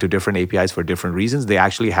going to different APIs for different reasons. They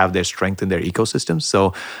actually have their strength in their ecosystems.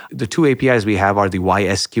 So the two APIs we have are the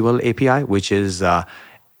YSQL API, which is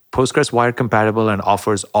Postgres wire compatible and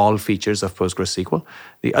offers all features of PostgreSQL.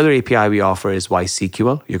 The other API we offer is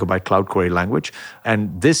YCQL, Yugabyte Cloud Query Language.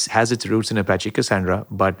 And this has its roots in Apache Cassandra,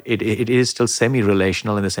 but it is still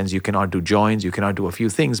semi-relational in the sense you cannot do joins, you cannot do a few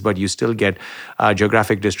things, but you still get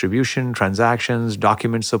geographic distribution, transactions,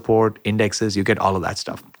 document support, indexes, you get all of that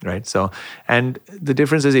stuff, right? So, and the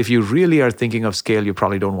difference is if you really are thinking of scale, you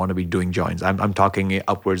probably don't want to be doing joins. I'm talking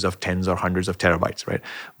upwards of tens or hundreds of terabytes, right?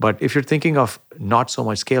 But if you're thinking of not so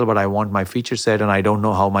much scale, but I want my feature set and I don't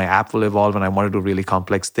know how my app will evolve and I want to do really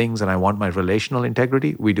complex things and I want my relational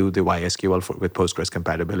integrity, we do the YSQL with Postgres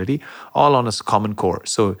compatibility, all on a common core.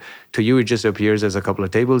 So to you, it just appears as a couple of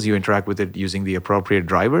tables. You interact with it using the appropriate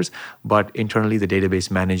drivers, but internally the database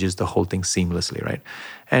manages the whole thing seamlessly, right?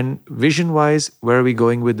 And vision-wise, where are we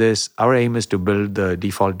going with this? Our aim is to build the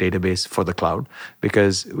default database for the cloud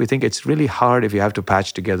because we think it's really hard if you have to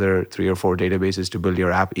patch together 3 or 4 databases to build your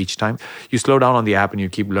app each time. You slow down on the app and you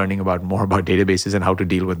keep learning more about databases and how to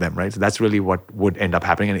deal with them, right? So that's really what would end up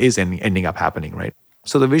happening and is ending up happening, right?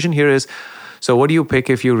 So the vision here is, so what do you pick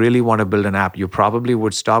if you really want to build an app? You probably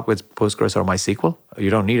would stop with Postgres or MySQL.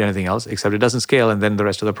 You don't need anything else except it doesn't scale, and then the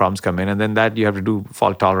rest of the problems come in. And then that you have to do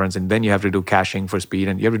fault tolerance, and then you have to do caching for speed,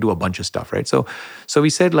 and you have to do a bunch of stuff, right? So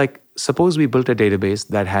we said, like, suppose we built a database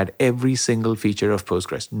that had every single feature of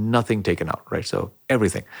Postgres, nothing taken out, right? So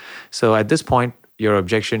everything. So at this point, your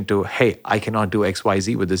objection to, hey, I cannot do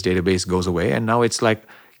XYZ with this database goes away. And now it's like,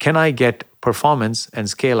 can I get performance and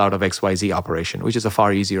scale out of XYZ operation, which is a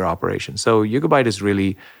far easier operation. So Yugabyte is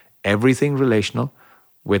really everything relational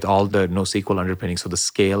with all the NoSQL underpinning. So the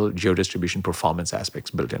scale, geodistribution, performance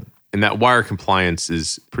aspects built in. And that wire compliance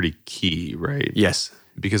is pretty key, right? Yes.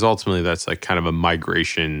 Because ultimately that's like kind of a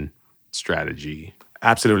migration strategy.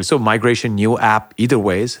 Absolutely. So migration, new app, either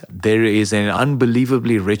ways, there is an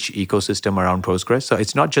unbelievably rich ecosystem around Postgres. So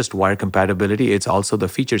it's not just wire compatibility, it's also the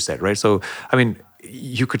feature set, right? So, I mean,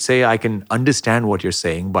 you could say I can understand what you're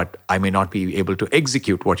saying, but I may not be able to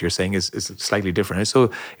execute what you're saying is slightly different. So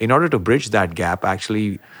in order to bridge that gap,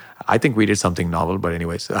 actually, I think we did something novel, but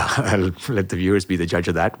anyways, I'll let the viewers be the judge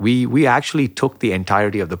of that. We actually took the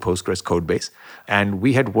entirety of the Postgres code base, and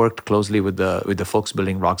we had worked closely with the folks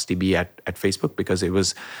building RocksDB at Facebook because it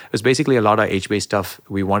was basically a lot of HBase stuff.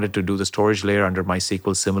 We wanted to do the storage layer under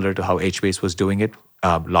MySQL similar to how HBase was doing it,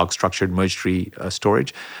 log structured merge tree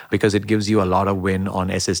storage, because it gives you a lot of win on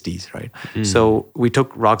SSDs, right? So we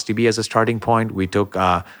took RocksDB as a starting point. We took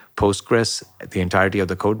Postgres, the entirety of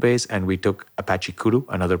the code base, and we took Apache Kudu,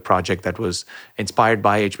 another project that was inspired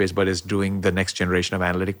by HBase, but is doing the next generation of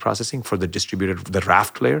analytic processing for the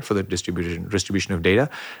raft layer for the distribution of data.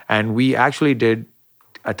 And we actually did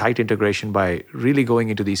a tight integration by really going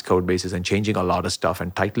into these code bases and changing a lot of stuff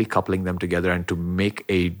and tightly coupling them together and to make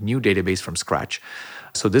a new database from scratch.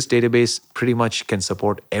 So this database pretty much can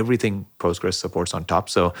support everything Postgres supports on top.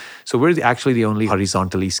 So we're actually the only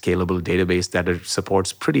horizontally scalable database that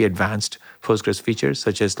supports pretty advanced Postgres features,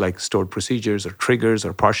 such as like stored procedures or triggers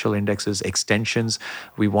or partial indexes, extensions.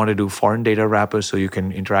 We want to do foreign data wrappers so you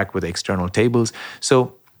can interact with external tables.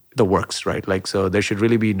 So the works, right? Like, so there should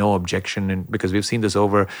really be no objection because we've seen this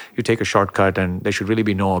over, you take a shortcut and there should really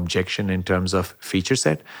be no objection in terms of feature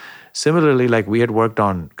set. Similarly, like we had worked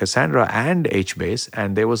on Cassandra and HBase,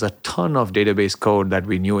 and there was a ton of database code that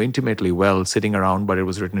we knew intimately well sitting around, but it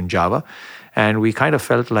was written in Java. And we kind of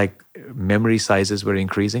felt like memory sizes were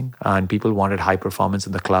increasing and people wanted high performance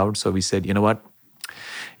in the cloud. So we said, you know what?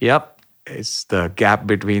 Yep, it's the gap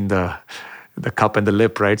between the cup and the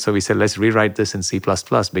lip, right? So we said, let's rewrite this in C++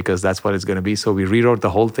 because that's what it's going to be. So we rewrote the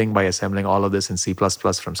whole thing by assembling all of this in C++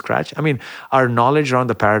 from scratch. I mean, our knowledge around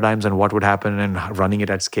the paradigms and what would happen and running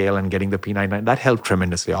it at scale and getting the P99, that helped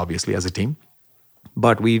tremendously, obviously, as a team.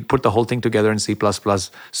 But we put the whole thing together in C++,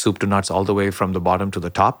 soup to nuts, all the way from the bottom to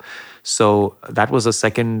the top. So that was a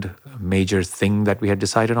second major thing that we had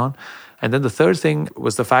decided on. And then the third thing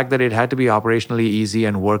was the fact that it had to be operationally easy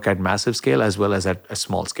and work at massive scale as well as at a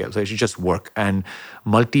small scale. So it should just work. And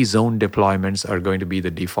multi-zone deployments are going to be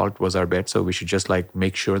the default, was our bet. So we should just like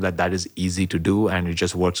make sure that that is easy to do and it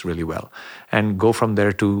just works really well. And go from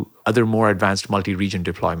there to other more advanced multi-region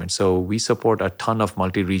deployments. So we support a ton of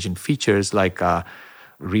multi-region features like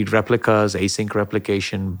read replicas, async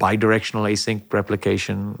replication, bidirectional async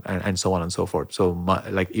replication, and so on and so forth. So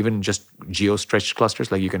like even just geo-stretched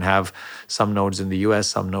clusters, like you can have some nodes in the US,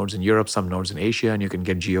 some nodes in Europe, some nodes in Asia, and you can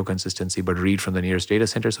get geo-consistency, but read from the nearest data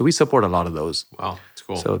center. So we support a lot of those. Wow, that's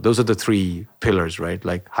cool. So those are the three pillars, right?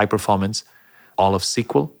 Like high performance, all of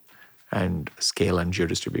SQL, and scale and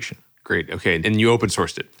geo-distribution. Great. Okay. And you open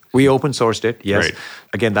sourced it. We open sourced it, yes. Right.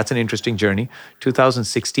 Again, that's an interesting journey.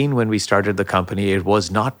 2016, when we started the company, it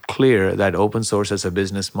was not clear that open source as a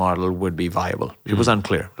business model would be viable. It was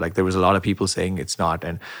unclear. Like there was a lot of people saying it's not,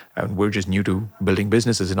 and we're just new to building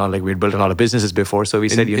businesses. It's not like we'd built a lot of businesses before. So we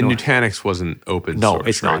said, and Nutanix wasn't open no, source.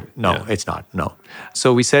 It's right? not. No, it's not. No.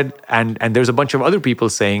 So we said, and there's a bunch of other people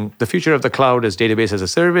saying the future of the cloud is database as a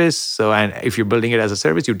service. So, and if you're building it as a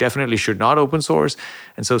service, you definitely should not open source.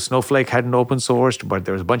 And so Snowflake hadn't open sourced, but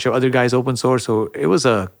there was a bunch of other guys open source. So it was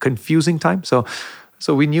a confusing time. So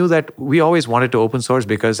we knew that we always wanted to open source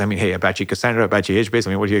because, I mean, hey, Apache Cassandra, Apache HBase, I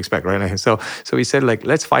mean, what do you expect, right? So we said, like,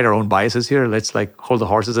 let's fight our own biases here. Let's like hold the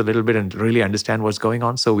horses a little bit and really understand what's going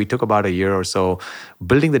on. So we took about a year or so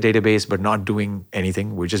building the database, but not doing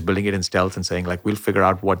anything. We're just building it in stealth and saying, like, we'll figure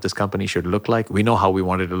out what this company should look like. We know how we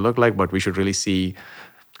want it to look like, but we should really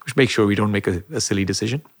make sure we don't make a silly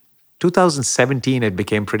decision. 2017, it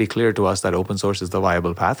became pretty clear to us that open source is the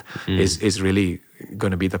viable path, is really going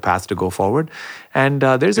to be the path to go forward. And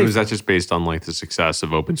was that just based on like the success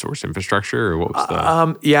of open source infrastructure, or what was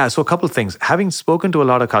the? Yeah, so a couple of things. Having spoken to a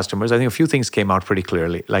lot of customers, I think a few things came out pretty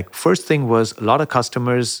clearly. Like first thing was a lot of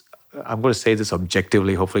customers, I'm going to say this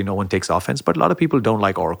objectively, hopefully no one takes offense, but a lot of people don't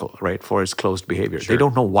like Oracle, right, for its closed behavior. Sure. They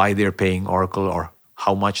don't know why they're paying Oracle or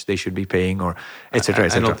how much they should be paying, or et cetera, et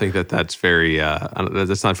cetera. I don't think that's very,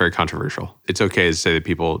 that's not very controversial. It's okay to say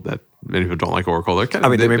that many people don't like Oracle.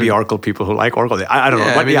 There may be Oracle people who like Oracle. I don't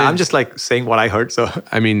know. But I'm just like saying what I heard. So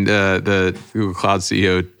I mean, the Google Cloud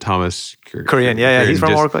CEO, Thomas Kurian, he's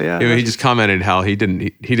from Oracle, He just commented how he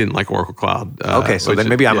didn't like Oracle Cloud. Okay, so then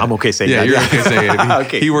maybe I'm okay saying that. Yeah, you're okay saying it.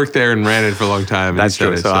 Okay. He worked there and ran it for a long time. That's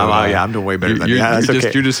true. So I'm doing way better than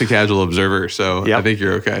that. You're just a casual observer, so I think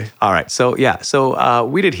you're okay. All right. So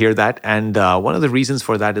we did hear that, and one of the reasons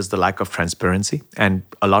for that is the lack of transparency. And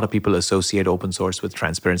a lot of people associate open source with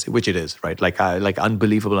transparency, which it is, right? Like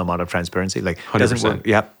unbelievable amount of transparency. Like 100%. Doesn't work.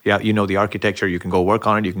 Yeah. You know the architecture. You can go work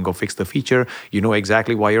on it. You can go fix the feature. You know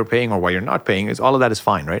exactly why you're paying or why you're not paying. All of that is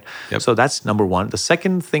fine, right? Yep. So that's number one. The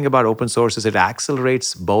second thing about open source is it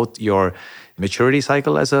accelerates both your maturity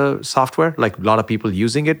cycle as a software, like a lot of people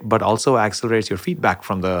using it, but also accelerates your feedback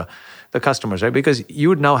from the customers, right? Because you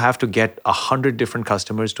would now have to get 100 different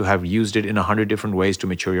customers to have used it in 100 different ways to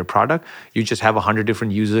mature your product. You just have 100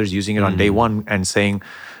 different users using it on day one and saying,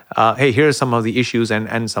 hey, here are some of the issues,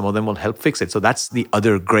 and some of them will help fix it. So that's the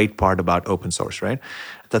other great part about open source, right?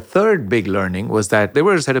 The third big learning was that there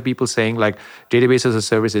were a set of people saying, like, database as a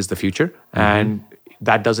service is the future, and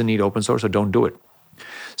that doesn't need open source, so don't do it.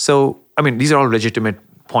 So, I mean, these are all legitimate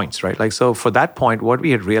points, right? Like, so for that point, what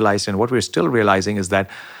we had realized and what we're still realizing is that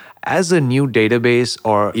as a new database,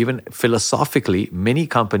 or even philosophically, many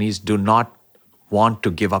companies do not want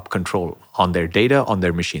to give up control on their data, on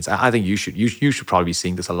their machines. I think you should probably be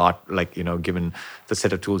seeing this a lot, like, given the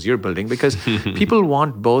set of tools you're building, because people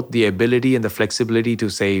want both the ability and the flexibility to,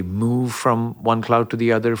 say, move from one cloud to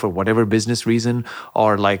the other for whatever business reason,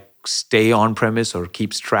 or like stay on premise or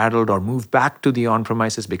keep straddled or move back to the on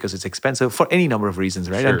premises because it's expensive for any number of reasons,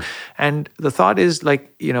 right? Sure. And the thought is,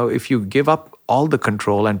 like, if you give up all the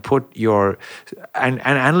control and put your and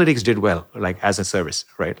analytics did well, like as a service,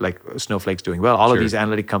 right? Like Snowflake's doing well. All of these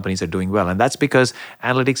analytic companies are doing well, and that's because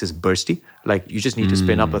analytics is bursty. Like, you just need to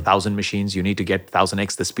spin up 1,000 machines. You need to get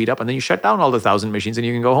 1,000x the speed up, and then you shut down all the 1,000 machines, and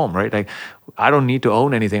you can go home, right? Like, I don't need to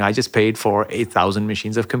own anything. I just paid for 8,000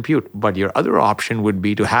 machines of compute. But your other option would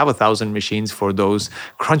be to have 1,000 machines for those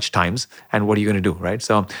crunch times. And what are you going to do, right?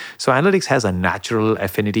 So analytics has a natural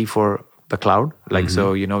affinity for the cloud. Like,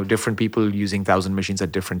 so, different people using 1,000 machines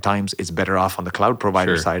at different times, it's better off on the cloud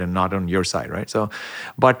provider side and not on your side, right? So,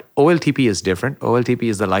 but OLTP is different. OLTP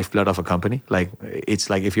is the lifeblood of a company. Like, it's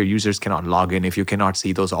like if your users cannot log in, if you cannot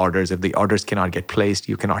see those orders, if the orders cannot get placed,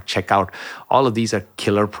 you cannot check out. All of these are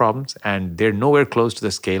killer problems, and they're nowhere close to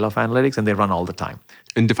the scale of analytics, and they run all the time.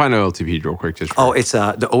 And define OLTP real quick. It's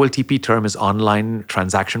the OLTP term is online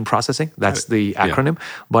transaction processing. That's the acronym. Yeah.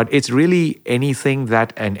 But it's really anything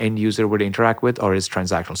that an end user would interact with or is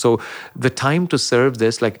transactional. So the time to serve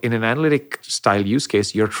this, like in an analytic style use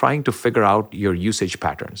case, you're trying to figure out your usage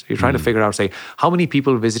patterns. You're trying to figure out, say, how many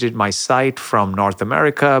people visited my site from North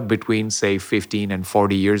America between, say, 15 and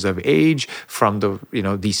 40 years of age from the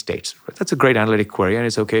these states. That's a great analytic query, and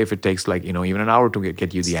it's okay if it takes even an hour to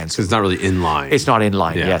get you the answer. So it's not really inline. It's not inline.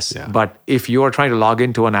 Yes. Yeah. But if you are trying to log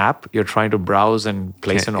into an app, you're trying to browse and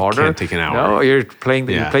place an order. It can't take an hour. No, you're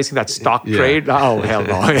placing that stock trade. Oh, hell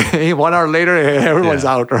no. 1 hour later, everyone's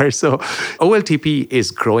out, right? So OLTP is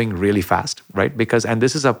growing really fast, right? And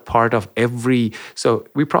this is a part of so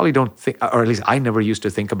we probably don't think, or at least I never used to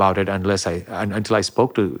think about it until I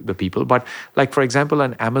spoke to the people. But like, for example,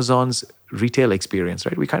 on Amazon's retail experience,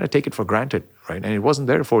 right? We kind of take it for granted, right? And it wasn't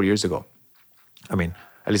there 4 years ago. I mean,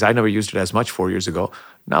 at least I never used it as much 4 years ago.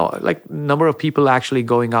 Now, like, number of people actually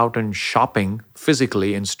going out and shopping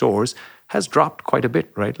physically in stores has dropped quite a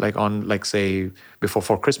bit, right? Like on, like, say,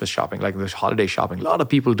 before Christmas shopping, like the holiday shopping, a lot of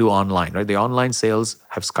people do online, right? The online sales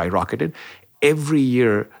have skyrocketed. Every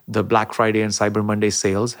year, the Black Friday and Cyber Monday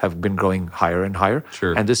sales have been growing higher and higher.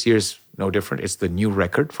 Sure. And this year's no different. It's the new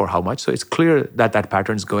record for how much. So it's clear that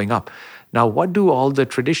pattern's going up. Now, what do all the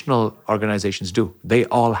traditional organizations do? They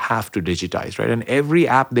all have to digitize, right? And every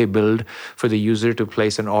app they build for the user to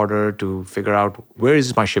place an order, to figure out, where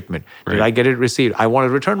is my shipment? Right. Did I get it received? I want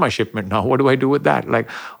to return my shipment now. What do I do with that? Like,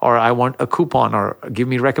 or I want a coupon, or give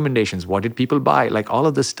me recommendations. What did people buy? Like, all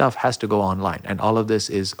of this stuff has to go online. And all of this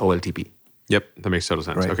is OLTP. Yep, that makes total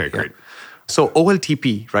sense. Right. Okay, great. So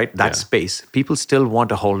OLTP, right, that space, people still want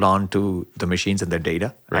to hold on to the machines and their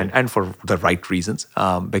data, right, and for the right reasons,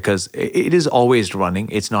 because it is always running.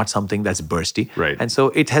 It's not something that's bursty. Right. And so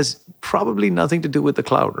it has probably nothing to do with the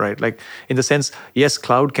cloud, right? Like, in the sense, yes,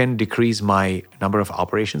 cloud can decrease my number of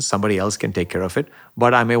operations. Somebody else can take care of it.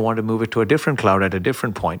 But I may want to move it to a different cloud at a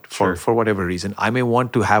different point for whatever reason. I may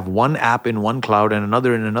want to have one app in one cloud and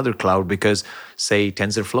another in another cloud because, say,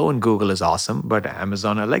 TensorFlow in Google is awesome, but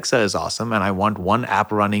Amazon Alexa is awesome. And I want one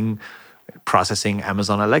app running, processing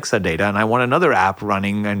Amazon Alexa data, and I want another app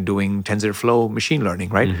running and doing TensorFlow machine learning,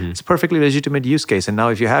 right? It's a perfectly legitimate use case. And now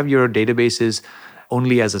if you have your databases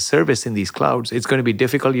only as a service in these clouds, it's going to be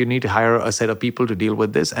difficult. You need to hire a set of people to deal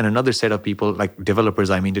with this and another set of people, like developers,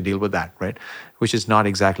 to deal with that, right? Which is not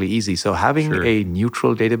exactly easy. So having a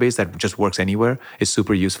neutral database that just works anywhere is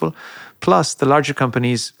super useful. Plus, the larger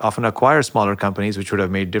companies often acquire smaller companies which would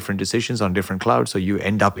have made different decisions on different clouds. So you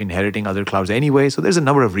end up inheriting other clouds anyway. So there's a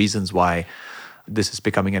number of reasons why this is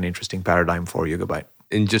becoming an interesting paradigm for Yugabyte.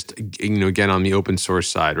 And just, again, on the open source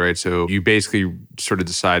side, right? So you basically sort of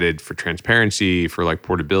decided, for transparency, for like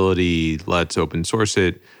portability, let's open source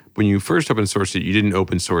it. When you first open sourced it, you didn't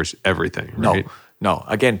open source everything, right? No.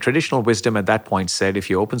 Again, traditional wisdom at that point said, if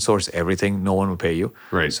you open source everything, no one will pay you.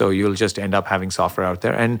 Right. So you'll just end up having software out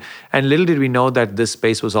there. And little did we know that this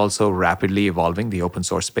space was also rapidly evolving, the open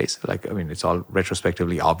source space. It's all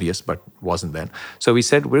retrospectively obvious, but wasn't then. So we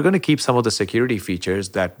said, we're going to keep some of the security features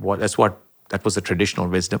that was the traditional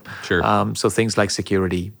wisdom. Sure. So things like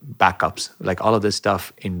security, backups, like all of this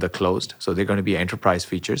stuff in the closed. So they're going to be enterprise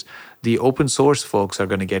features. The open source folks are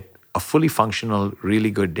going to get a fully functional, really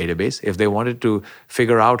good database. If they wanted to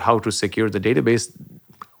figure out how to secure the database,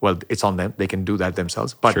 well, it's on them. They can do that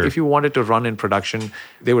themselves. But if you wanted to run in production,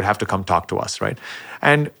 they would have to come talk to us, right?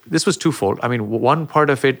 And this was twofold. One part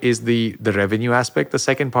of it is the revenue aspect. The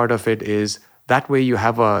second part of it is That way you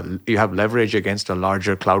have leverage against a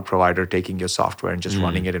larger cloud provider taking your software and just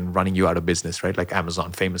running it and running you out of business, right? Like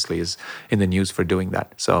Amazon famously is in the news for doing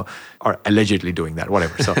that. So, or allegedly doing that,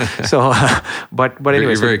 whatever. But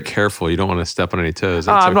anyway, you're very careful. You don't want to step on any toes.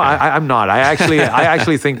 I'm not. I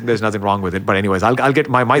actually think there's nothing wrong with it. But anyways, I'll get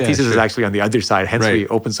my thesis is actually on the other side. Hence, we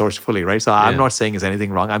open source fully, right? So I'm not saying there's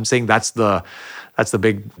anything wrong. I'm saying that's the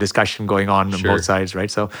big discussion going on both sides,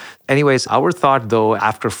 right? So anyways, our thought though,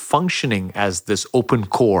 after functioning as this open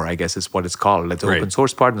core, I guess is what it's called, like the open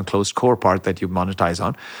source part and the closed core part that you monetize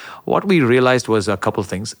on, what we realized was a couple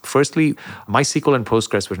things. Firstly, MySQL and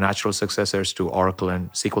Postgres were natural successors to Oracle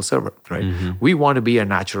and SQL Server, right? We want to be a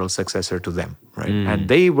natural successor to them, right? And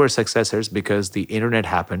they were successors because the internet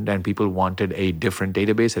happened and people wanted a different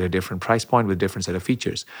database at a different price point with different set of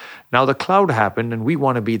features. Now the cloud happened and we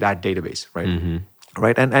want to be that database, right?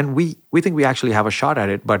 Right. And we think we actually have a shot at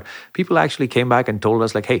it, but people actually came back and told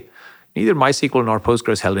us like, hey, neither MySQL nor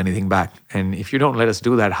Postgres held anything back. And if you don't let us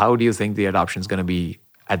do that, how do you think the adoption is going to be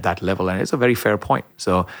at that level? And it's a very fair point.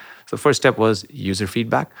 So the first step was user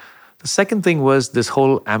feedback. The second thing was this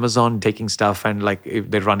whole Amazon taking stuff and like if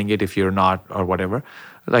they're running it if you're not or whatever.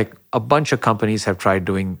 Like a bunch of companies have tried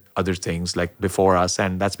doing other things like before us,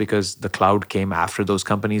 and that's because the cloud came after those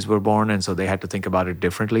companies were born, and so they had to think about it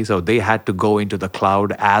differently. So they had to go into the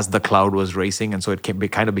cloud as the cloud was racing, and so it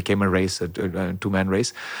kind of became a race, a two-man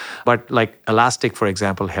race. But like Elastic, for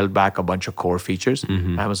example, held back a bunch of core features.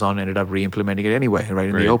 Amazon ended up re-implementing it anyway, right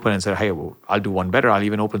in the open, and said, hey, well, I'll do one better. I'll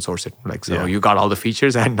even open source it. Like so, you got all the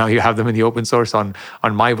features, and now you have them in the open source on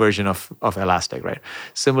my version of Elastic, right?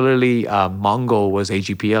 Similarly, Mongo was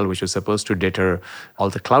AGPL, which was supposed to deter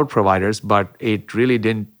all the cloud providers, but it really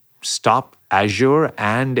didn't stop Azure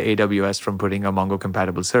and AWS from putting a Mongo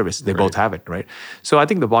compatible service. They both have it, right? So I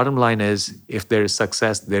think the bottom line is if there is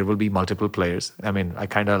success, there will be multiple players. I mean, I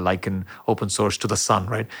kind of liken open source to the sun,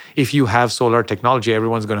 right? If you have solar technology,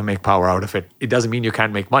 everyone's going to make power out of it. It doesn't mean you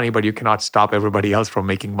can't make money, but you cannot stop everybody else from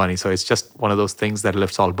making money. So it's just one of those things that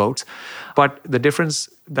lifts all boats. But the difference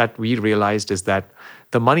that we realized is that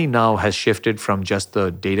the money now has shifted from just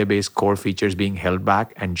the database core features being held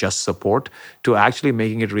back and just support to actually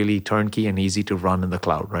making it really turnkey and easy to run in the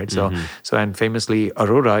cloud, right? So and famously,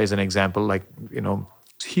 Aurora is an example, like,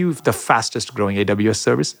 huge, the fastest growing AWS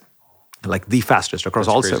service, like the fastest across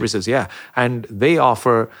all services, And they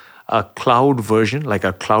offer a cloud version, like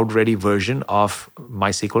a cloud-ready version of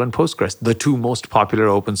MySQL and Postgres, the two most popular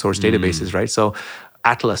open source databases, right? So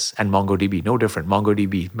Atlas and MongoDB, no different.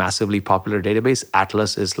 MongoDB, massively popular database.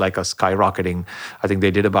 Atlas is like a skyrocketing. I think they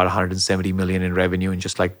did about 170 million in revenue in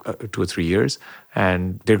just like 2 or 3 years.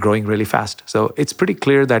 And they're growing really fast. So it's pretty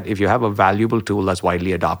clear that if you have a valuable tool that's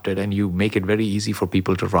widely adopted and you make it very easy for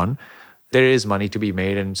people to run, there is money to be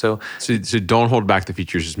made. And so don't hold back the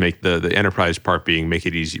features, just make the enterprise part make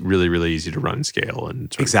it easy, really, really easy to run and scale.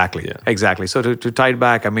 And Exactly. So to tie it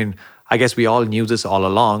back, I mean, I guess we all knew this all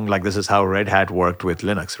along. Like this is how Red Hat worked with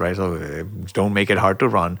Linux, right? So don't make it hard to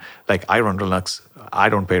run. Like I run Linux. I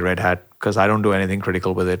don't pay Red Hat because I don't do anything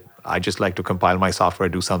critical with it. I just like to compile my software,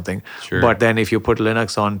 do something. Sure. But then if you put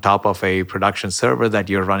Linux on top of a production server that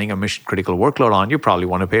you're running a mission critical workload on, you probably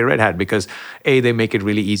want to pay Red Hat because A, they make it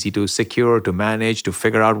really easy to secure, to manage, to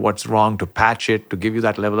figure out what's wrong, to patch it, to give you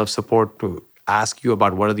that level of support, to ask you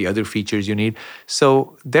about what are the other features you need.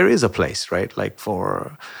 So there is a place, right? Like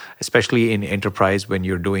for, especially in enterprise, when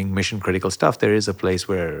you're doing mission critical stuff, there is a place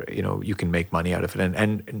where, you can make money out of it.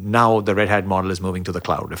 And now the Red Hat model is moving to the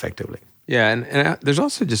cloud effectively. Yeah. And there's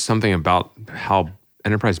also just something about how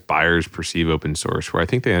enterprise buyers perceive open source, where I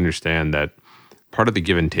think they understand that part of the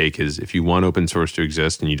give and take is if you want open source to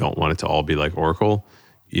exist and you don't want it to all be like Oracle,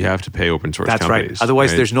 you have to pay open source companies. That's right.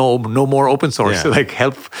 Otherwise, there's no more open source. Like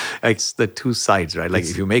it's the two sides, right? Like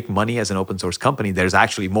if you make money as an open source company, there's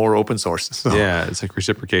actually more open source. So. Yeah, it's like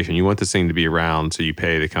reciprocation. You want this thing to be around, so you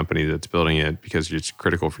pay the company that's building it because it's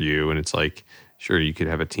critical for you. And it's like, sure, you could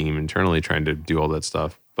have a team internally trying to do all that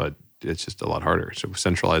stuff, but it's just a lot harder. So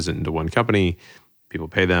centralize it into one company. People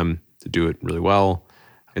pay them to do it really well.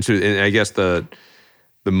 And I guess the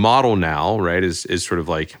model now, right, is sort of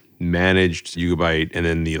like managed Yugabyte, and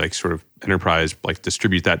then the like sort of enterprise like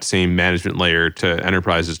distribute that same management layer to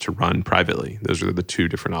enterprises to run privately. Those are the two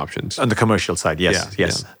different options. On the commercial side, yes.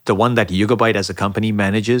 Yeah. The one that Yugabyte as a company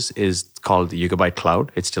manages is called the Yugabyte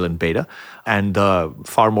Cloud. It's still in beta. And the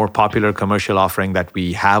far more popular commercial offering that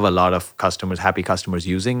we have a lot of customers, happy customers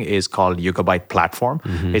using is called Yugabyte Platform.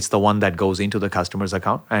 It's the one that goes into the customer's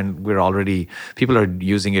account. And people are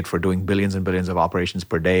using it for doing billions and billions of operations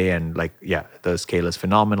per day. And the scale is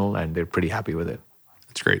phenomenal and they're pretty happy with it.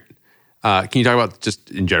 That's great. Can you talk about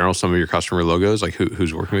just in general some of your customer logos, like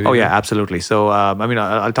who's working with you? Oh, yeah, absolutely. So,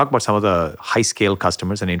 I'll talk about some of the high-scale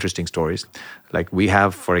customers and interesting stories. Like we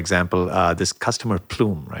have, for example, this customer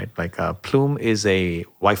Plume, right? Like Plume is a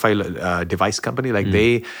Wi-Fi device company. Like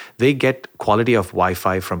they get quality of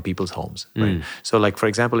Wi-Fi from people's homes, right? So, like for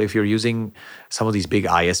example, if you're using some of these big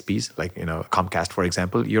ISPs, like Comcast, for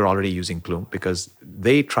example, you're already using Plume because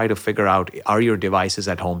they try to figure out, are your devices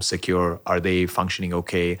at home secure? Are they functioning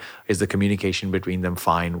okay? Is the communication between them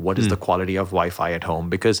fine? What is the quality of Wi-Fi at home?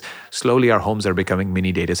 Because slowly our homes are becoming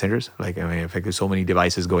mini data centers. Like, in fact, there's so many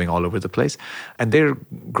devices going all over the place. And they're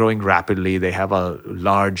growing rapidly. They have a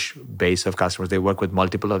large base of customers. They work with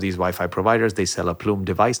multiple of these Wi-Fi providers. They sell a Plume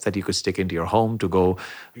device that you could stick into your home to go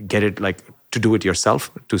get it, like to do it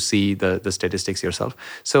yourself, to see the statistics yourself.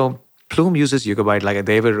 So Plume uses Yugabyte. Like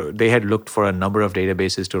they had looked for a number of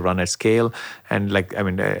databases to run at scale, and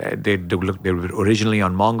they were originally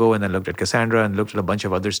on Mongo, and then looked at Cassandra and looked at a bunch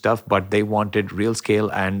of other stuff. But they wanted real scale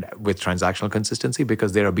and with transactional consistency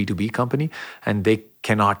because they're a B2B company, and they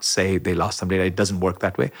cannot say they lost some data. It doesn't work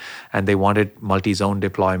that way. And they wanted multi-zone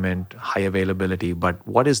deployment, high availability. But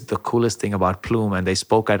what is the coolest thing about Plume, and they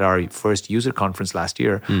spoke at our first user conference last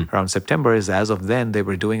year around September, is as of then, they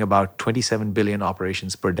were doing about 27 billion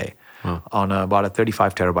operations per day on about a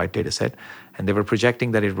 35 terabyte data set. And they were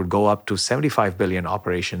projecting that it would go up to 75 billion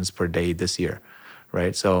operations per day this year,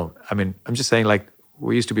 right? So, I'm just saying, like,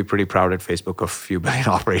 we used to be pretty proud at Facebook of a few billion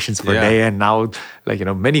operations per day. And now,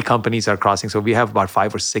 many companies are crossing. So we have about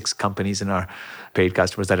 5 or 6 companies in our paid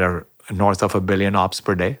customers that are north of 1 billion ops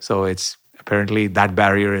per day. So it's apparently that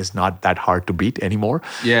barrier is not that hard to beat anymore.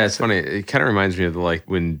 Yeah, it's funny. It kind of reminds me of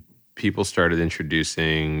when people started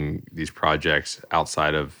introducing these projects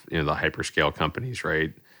outside of the hyperscale companies,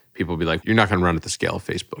 right? People would be like, you're not going to run at the scale of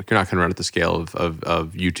Facebook. You're not going to run at the scale of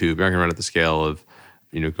YouTube. You're not going to run at the scale of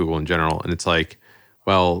Google in general. And it's like,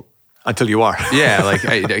 well, until you are. Yeah, like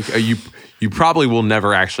you probably will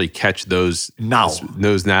never actually catch those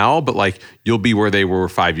now, but like you'll be where they were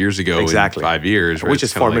 5 years ago in 5 years, which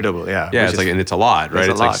is formidable. Yeah, it's like, and it's a lot, right?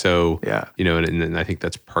 It's like so, and I think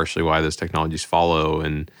that's partially why those technologies follow,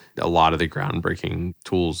 and a lot of the groundbreaking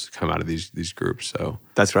tools come out of these groups. So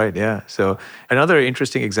that's right. Yeah. So another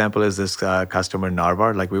interesting example is this customer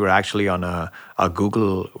Narvar. Like we were actually on a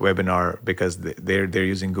Google webinar because they're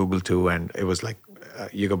using Google too, and it was like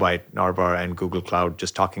Yugabyte, Narvar, and Google Cloud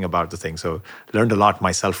just talking about the thing. So learned a lot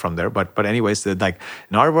myself from there. But anyways, like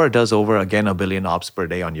Narvar does over again 1 billion ops per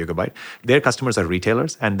day on Yugabyte. Their customers are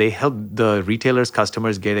retailers, and they help the retailers'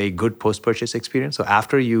 customers get a good post-purchase experience. So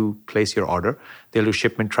after you place your order, they'll do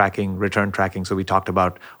shipment tracking, return tracking. So we talked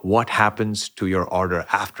about what happens to your order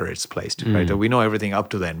after it's placed, right? So we know everything up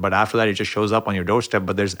to then, but after that, it just shows up on your doorstep.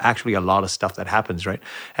 But there's actually a lot of stuff that happens, right?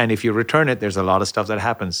 And if you return it, there's a lot of stuff that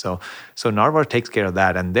happens. So Narvar takes care of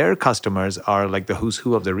that, and their customers are like the who's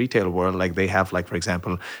who of the retail world. Like they have, like for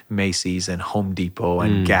example, Macy's and Home Depot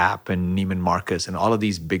and Gap and Neiman Marcus and all of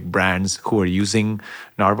these big brands who are using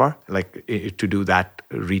Narvar like to do that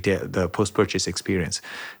the post-purchase experience.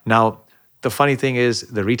 Now, the funny thing is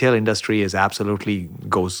the retail industry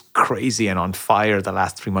goes crazy and on fire the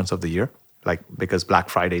last 3 months of the year, like because Black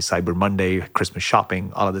Friday, Cyber Monday, Christmas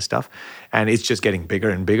shopping, all of this stuff. And it's just getting bigger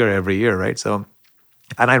and bigger every year, right? So,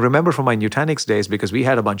 and I remember from my Nutanix days, because we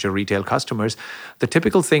had a bunch of retail customers, the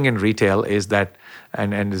typical thing in retail is that,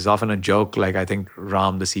 and there's often a joke, like I think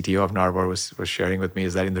Ram, the CTO of Narvar, was sharing with me,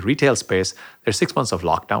 is that in the retail space, there's 6 months of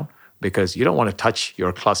lockdown, because you don't want to touch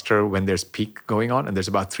your cluster when there's peak going on, and there's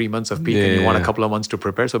about 3 months of peak, and you want a couple of months to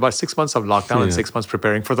prepare. So about 6 months of lockdown and 6 months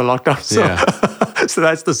preparing for the lockdown. So, so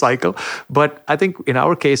that's the cycle. But I think in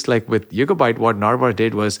our case, like with Yugabyte, what Narvar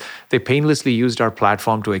did was they painlessly used our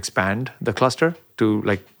platform to expand the cluster to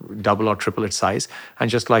like double or triple its size, and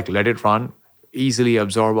just like let it run, easily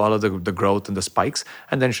absorb all of the growth and the spikes,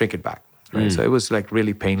 and then shrink it back. Right? So it was like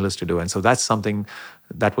really painless to do. And so that's something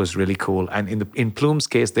that was really cool. And in Plume's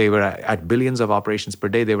case, they were at billions of operations per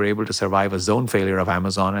day. They were able to survive a zone failure of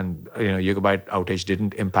Amazon, and Yugabyte outage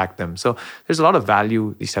didn't impact them. So there's a lot of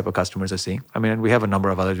value these type of customers are seeing. I mean, and we have a number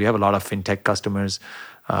of others. We have a lot of fintech customers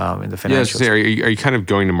in the financial. Yeah, are you kind of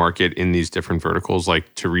going to market in these different verticals,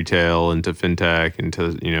 like to retail and to fintech and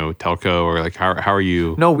to telco, or like how are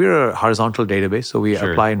you? No, we're a horizontal database, so we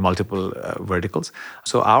apply in multiple verticals.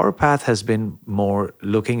 So our path has been more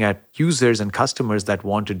looking at users and customers that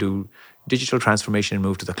want to do digital transformation and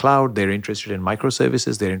move to the cloud. They're interested in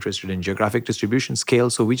microservices. They're interested in geographic distribution scale.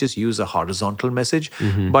 So we just use a horizontal message.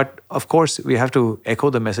 But of course, we have to echo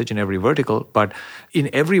the message in every vertical. But in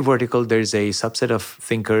every vertical, there's a subset of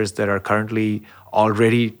thinkers that are currently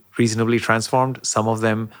already reasonably transformed, some of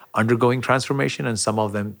them undergoing transformation, and some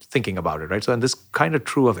of them thinking about it, right? So, and this kind of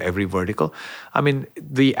true of every vertical. I mean,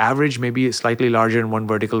 the average may be slightly larger in one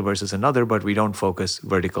vertical versus another, but we don't focus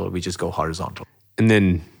vertical, we just go horizontal. And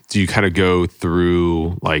then do you kind of go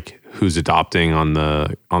through like who's adopting on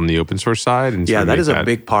the open source side? And yeah, that is a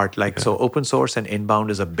big part. So open source and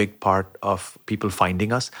inbound is a big part of people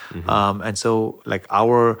finding us. And so like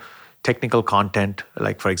our technical content,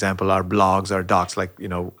 like for example, our blogs, our docs, like,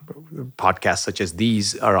 podcasts such as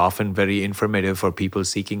these are often very informative for people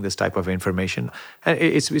seeking this type of information. And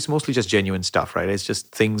it's mostly just genuine stuff, right? It's just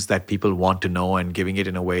things that people want to know and giving it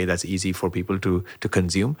in a way that's easy for people to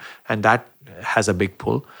consume. And that has a big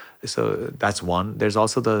pull. So that's one. There's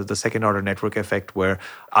also the second order network effect where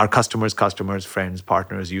our customers, friends,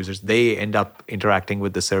 partners, users, they end up interacting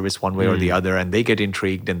with the service one way or the other, and they get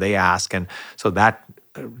intrigued and they ask. And so that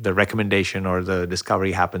the recommendation or the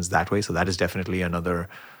discovery happens that way. So that is definitely another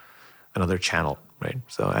channel, right?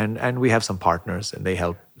 So and we have some partners and they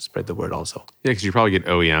help spread the word also. Yeah, because you probably get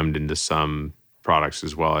OEM'd into some products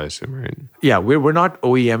as well, I assume, right? Yeah, we're not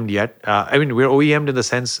OEM'd yet. We're OEM'd in the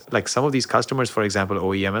sense, like some of these customers, for example,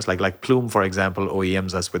 OEM us, like Plume, for example,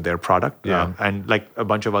 OEMs us with their product. Yeah. And like a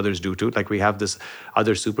bunch of others do too. Like we have this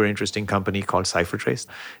other super interesting company called CipherTrace.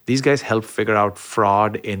 These guys help figure out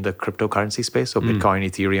fraud in the cryptocurrency space, so Bitcoin,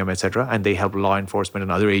 Ethereum, etc. And they help law enforcement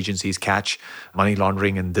and other agencies catch money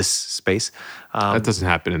laundering in this space. That doesn't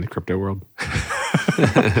happen in the crypto world.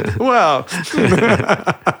 Well,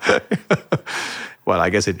 well, I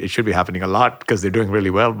guess it should be happening a lot because they're doing really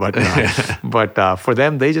well. But for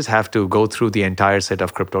them, they just have to go through the entire set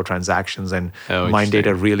of crypto transactions and mine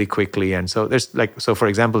data really quickly. And so for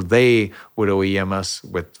example, they would OEM us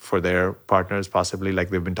for their partners, possibly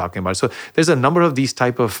like we've been talking about. So there's a number of these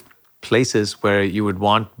type of places where you would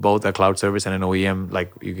want both a cloud service and an OEM,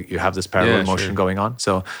 like you have this parallel motion going on.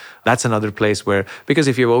 So that's another place where, because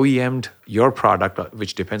if you've OEM'd your product,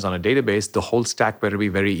 which depends on a database, the whole stack better be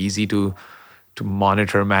very easy to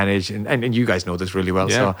monitor, manage, and you guys know this really well.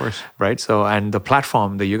 Yeah, so, of course. Right? So, and the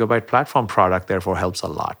platform, the Yugabyte platform product, therefore helps a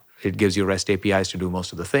lot. It gives you REST APIs to do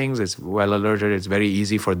most of the things. It's well alerted. It's very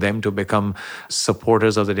easy for them to become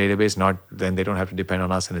supporters of the database. Then they don't have to depend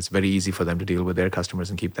on us, and it's very easy for them to deal with their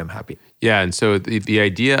customers and keep them happy. Yeah, and so the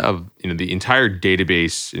idea of the entire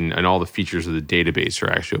database and all the features of the database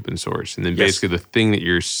are actually open source, and then basically the thing that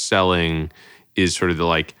you're selling is sort of the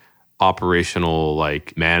like operational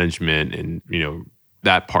like management and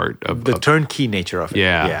that part of the turnkey nature of it.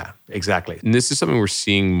 Yeah, exactly. And this is something we're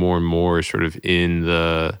seeing more and more sort of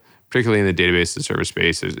particularly in the database as a service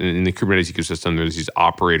space. In the Kubernetes ecosystem, there's these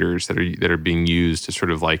operators that are being used to sort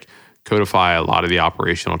of like codify a lot of the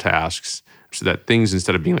operational tasks, so that things,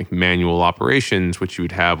 instead of being like manual operations, which you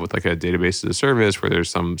would have with like a database as a service where there's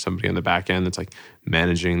somebody on the back end that's like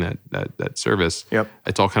managing that service. Yep.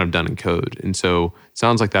 It's all kind of done in code. And so it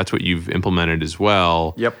sounds like that's what you've implemented as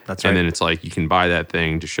well. Yep, that's right. And then it's like you can buy that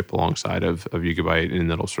thing to ship alongside of Yugabyte,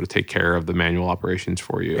 and that'll sort of take care of the manual operations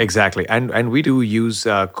for you. Exactly. And we do use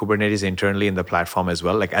Kubernetes internally in the platform as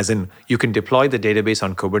well. Like as in, you can deploy the database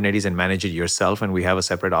on Kubernetes and manage it yourself, and we have a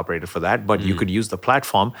separate operator for that. But you could use the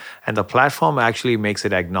platform, and the platform actually makes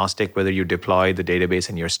it agnostic whether you deploy the database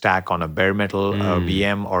in your stack on a bare metal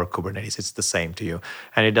VM or Kubernetes. It's the same to you.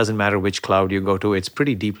 And it doesn't matter which cloud you go to. It's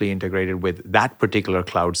pretty deeply integrated with that particular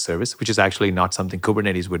cloud service, which is actually not something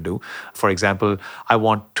Kubernetes would do. For example, I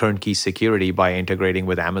want turnkey security by integrating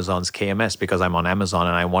with Amazon's KMS because I'm on Amazon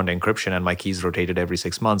and I want encryption and my keys rotated every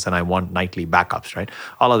 6 months and I want nightly backups, right?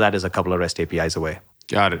 All of that is a couple of REST APIs away.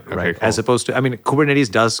 Got it. Okay, right. Cool. As opposed to,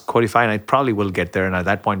 Kubernetes does codify, and I probably will get there. And at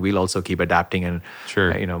that point, we'll also keep adapting and,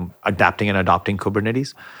 adapting and adopting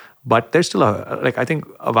Kubernetes. But there's still I think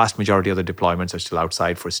a vast majority of the deployments are still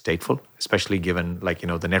outside for stateful, especially given the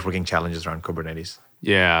networking challenges around Kubernetes.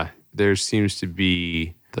 Yeah, there seems to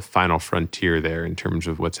be the final frontier there in terms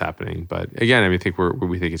of what's happening. But again, I think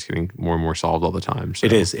we think it's getting more and more solved all the time. So.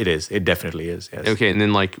 It is. It definitely is. Yes. Okay, and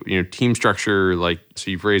then team structure,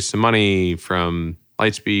 so you've raised some money from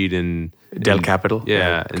Lightspeed and Dell Capital.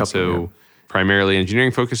 Yeah, and so primarily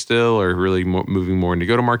engineering focused still, or really moving more into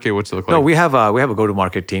go-to-market? What's it look like? No, we have a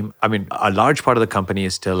go-to-market team. A large part of the company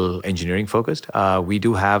is still engineering focused. We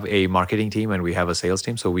do have a marketing team and we have a sales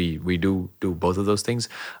team. So we do both of those things.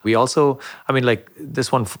 We also,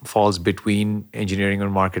 this one falls between engineering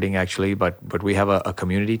and marketing actually, but we have a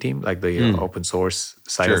community team, like the open source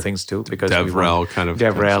side of things too. Because DevRel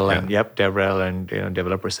DevRel and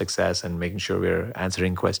developer success and making sure we're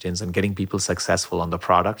answering questions and getting people successful on the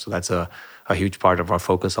product. So that's a huge part of our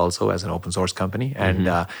focus also as an open source company.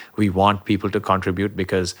 And we want people to contribute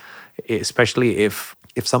because especially if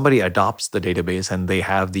if somebody adopts the database and they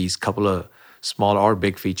have these couple of small or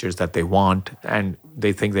big features that they want and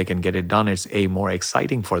they think they can get it done, it's more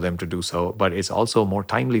exciting for them to do so, but it's also more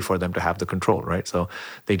timely for them to have the control, right? So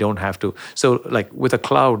they don't have to. So like with a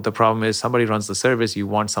cloud, the problem is somebody runs the service, you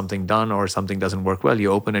want something done or something doesn't work well,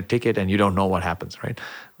 you open a ticket and you don't know what happens, right?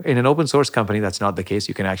 In an open source company, that's not the case.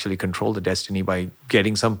 You can actually control the destiny by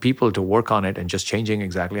getting some people to work on it and just changing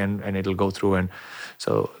exactly, and it'll go through. And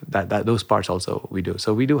so that those parts also we do.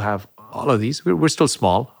 So we do have all of these. We're still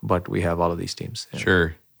small, but we have all of these teams. Yeah.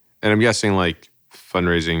 Sure. And I'm guessing like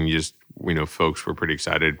fundraising, you just, folks were pretty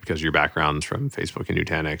excited because of your backgrounds from Facebook and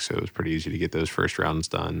Nutanix. So it was pretty easy to get those first rounds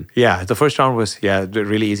done. Yeah, the first round was,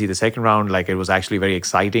 really easy. The second round, like it was actually very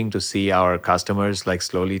exciting to see our customers like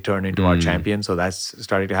slowly turn into our champions. So that's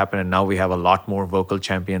starting to happen. And now we have a lot more vocal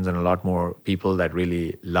champions and a lot more people that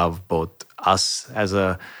really love both us as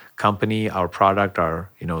a company, our product,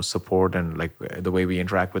 our support, and like the way we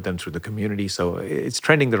interact with them through the community. So it's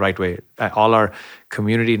trending the right way. All our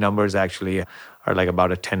community numbers actually are like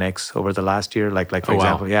about a 10x over the last year. Like for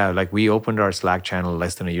example, like we opened our Slack channel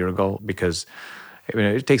less than a year ago because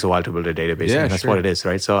it takes a while to build a database. Yeah, and that's what it is,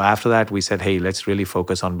 right? So after that, we said, hey, let's really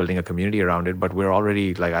focus on building a community around it. But we're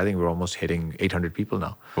already I think we're almost hitting 800 people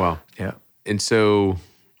now. Wow. Yeah. And so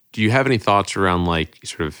do you have any thoughts around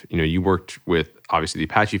you worked with obviously the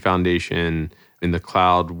Apache Foundation in the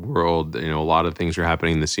cloud world, a lot of things are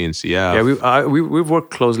happening in the CNCF. Yeah, we've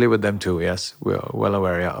worked closely with them too, yes. We're well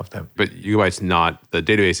aware of them. But Yugabyte's not, the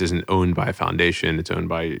database isn't owned by a foundation, it's owned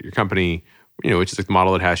by your company, which is like the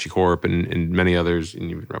model at HashiCorp and many others,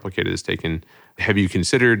 and even Replicated has taken. Have you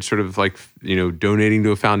considered sort of donating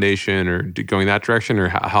to a foundation or going that direction, or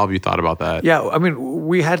how have you thought about that? Yeah, I mean,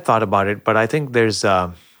 we had thought about it, but I think there's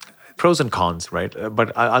pros and cons, right?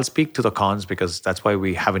 But I'll speak to the cons because that's why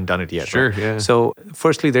we haven't done it yet. Sure, right? yeah. So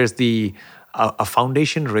firstly, there's a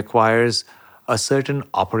foundation requires a certain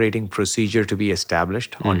operating procedure to be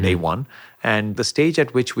established on day one. And the stage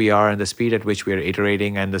at which we are and the speed at which we are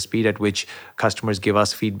iterating and the speed at which customers give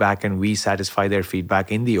us feedback and we satisfy their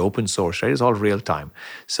feedback in the open source, right, is all real time.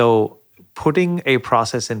 So putting a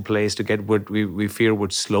process in place to get what we fear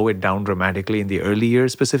would slow it down dramatically in the early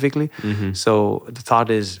years specifically. So the thought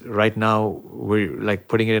is right now we're like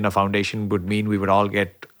putting it in a foundation would mean we would all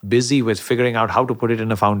get busy with figuring out how to put it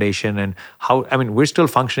in a foundation and how, I mean, we're still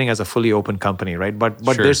functioning as a fully open company, right? But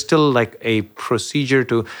Sure. There's still like a procedure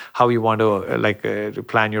to how you want to to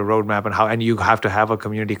plan your roadmap and you have to have a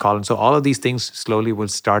community call. And so all of these things slowly will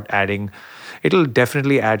start adding. It'll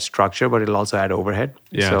definitely add structure, but it'll also add overhead.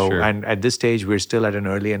 Yeah, so, sure. And at this stage, we're still at an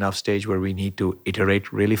early enough stage where we need to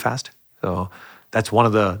iterate really fast. So that's one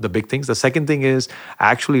of the big things. The second thing is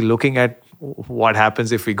actually looking at what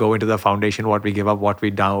happens if we go into the foundation, what we give up, what we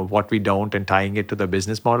don't, and tying it to the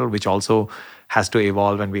business model, which also has to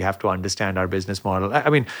evolve, and we have to understand our business model. I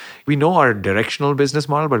mean, we know our directional business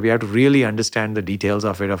model, but we have to really understand the details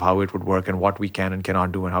of it, of how it would work and what we can and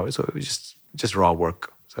cannot do, and how. So it was just raw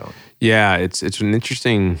work. So yeah, it's an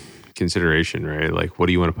interesting consideration, right? Like, what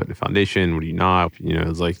do you want to put in a foundation? What do you not?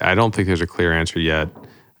 It's like I don't think there's a clear answer yet,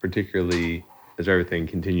 particularly as everything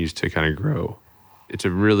continues to kind of grow. It's a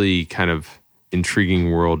really kind of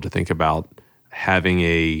intriguing world to think about having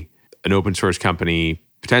an open source company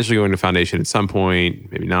potentially going to foundation at some point,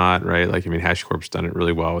 maybe not, right? Like, I mean, HashiCorp's done it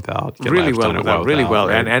really well without. Really well.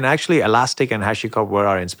 Right? And actually, Elastic and HashiCorp were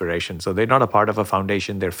our inspiration. So they're not a part of a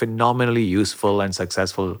foundation. They're phenomenally useful and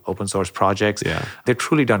successful open source projects. Yeah. They've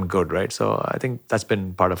truly done good, right? So I think that's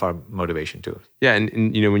been part of our motivation too. Yeah,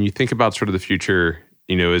 and when you think about sort of the future,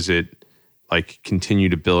 is it like continue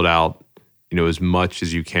to build out, as much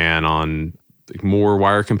as you can on like more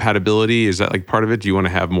wire compatibility? Is that like part of it? Do you want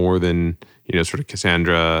to have more than, sort of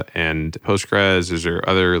Cassandra and Postgres? Is there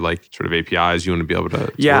other like sort of APIs you want to be able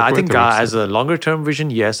to Yeah, work I think with? as a longer term vision,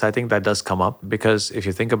 yes, I think that does come up because if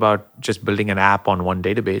you think about just building an app on one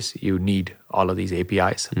database, you need all of these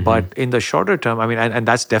APIs. But in the shorter term, I mean, and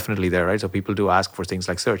that's definitely there, right? So people do ask for things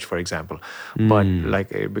like search, for example. But like,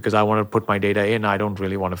 because I want to put my data in, I don't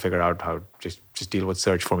really want to figure out how just deal with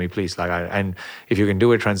search for me, please. And if you can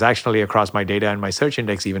do it transactionally across my data and my search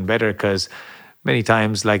index, even better, because many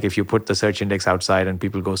times, like if you put the search index outside and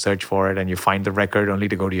people go search for it and you find the record only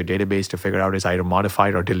to go to your database to figure out it's either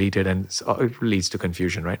modified or deleted, and so it leads to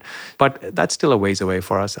confusion, right? But that's still a ways away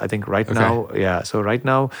for us. I think now, yeah. So right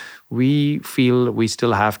now, we feel we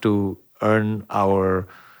still have to earn our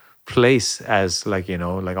place as like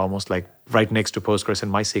almost like right next to Postgres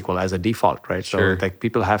and MySQL as a default, right? Sure. So like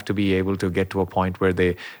people have to be able to get to a point where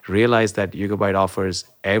they realize that Yugabyte offers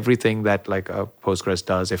everything that like a Postgres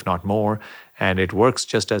does, if not more. and it works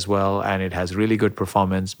just as well, and it has really good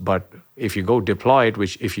performance. But if you go deploy it,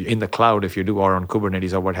 which if you in the cloud, if you do, or on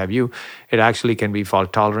Kubernetes or what have you, it actually can be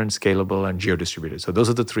fault tolerant, scalable, and geo-distributed. So those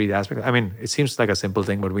are the three aspects. I mean, it seems like a simple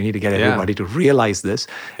thing, but we need to get everybody to realize this,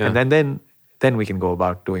 and then we can go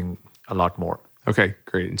about doing a lot more. Okay,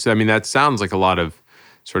 great. So, I mean, that sounds like a lot of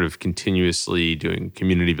sort of continuously doing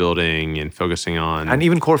community building and focusing on... And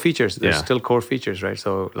even core features. There's still core features, right?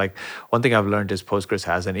 So like one thing I've learned is Postgres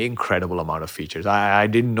has an incredible amount of features. I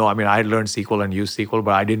didn't know, I mean, I learned SQL and used SQL,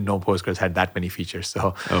 but I didn't know Postgres had that many features.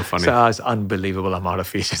 So, funny. So it's unbelievable amount of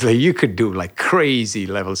features. Like you could do like crazy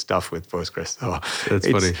level stuff with Postgres. So that's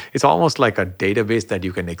funny. It's almost like a database that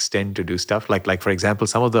you can extend to do stuff. Like for example,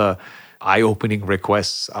 some of the eye-opening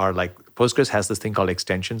requests are like, Postgres has this thing called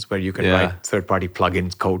extensions where you can write third-party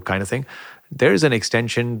plugin code kind of thing. There is an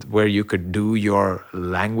extension where you could do your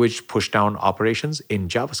language push-down operations in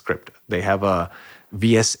JavaScript. They have a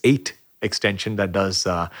VS8 extension that does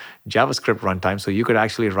JavaScript runtime. So you could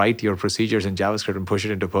actually write your procedures in JavaScript and push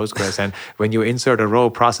it into Postgres. And when you insert a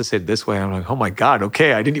row, process it this way. I'm like, oh my God,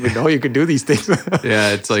 okay, I didn't even know you could do these things.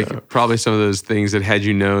 Yeah, it's like probably some of those things that had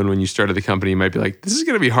you known when you started the company, you might be like, this is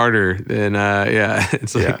going to be harder than,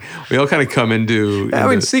 it's like we all kind of come into... I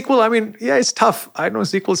mean, SQL, it's tough. I know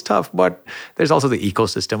SQL's tough, but there's also the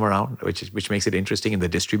ecosystem around, which makes it interesting in the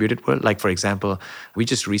distributed world. Like, for example, we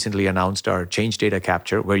just recently announced our change data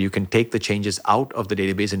capture, where you can take the changes out of the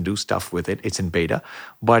database and do stuff with it. It's in beta.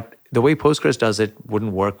 But the way Postgres does it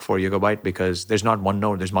wouldn't work for Yugabyte because there's not one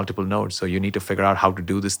node, there's multiple nodes. So you need to figure out how to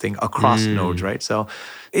do this thing across nodes, right? So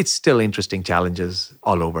it's still interesting challenges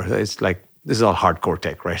all over. It's like, this is all hardcore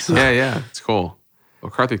tech, right? So, yeah, it's cool.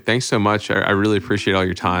 Well, Karthik, thanks so much. I really appreciate all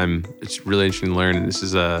your time. It's really interesting to learn. And this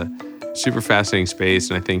is a super fascinating space.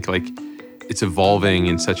 And I think like it's evolving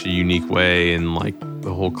in such a unique way, and like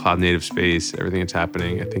the whole cloud native space, everything that's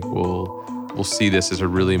happening. I think we'll see this as a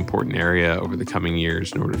really important area over the coming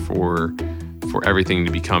years in order for everything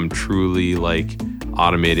to become truly like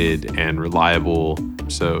automated and reliable.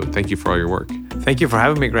 So thank you for all your work. Thank you for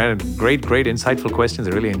having me, Grant. Great, insightful questions.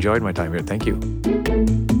 I really enjoyed my time here. Thank you.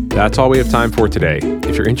 That's all we have time for today.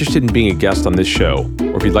 If you're interested in being a guest on this show,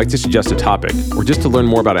 or if you'd like to suggest a topic, or just to learn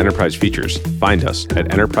more about enterprise features, find us at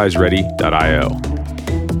enterpriseready.io.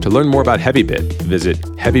 To learn more about HeavyBit, visit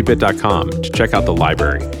heavybit.com to check out the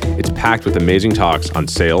library. It's packed with amazing talks on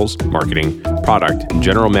sales, marketing, product, and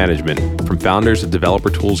general management from founders of developer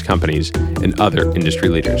tools companies and other industry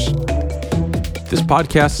leaders. This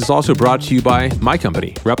podcast is also brought to you by my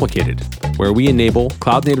company, Replicated, where we enable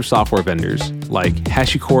cloud-native software vendors like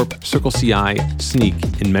HashiCorp, CircleCI, Sneak,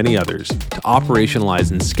 and many others to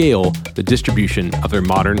operationalize and scale the distribution of their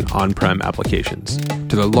modern on-prem applications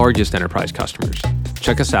to their largest enterprise customers.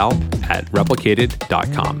 Check us out at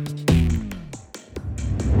replicated.com.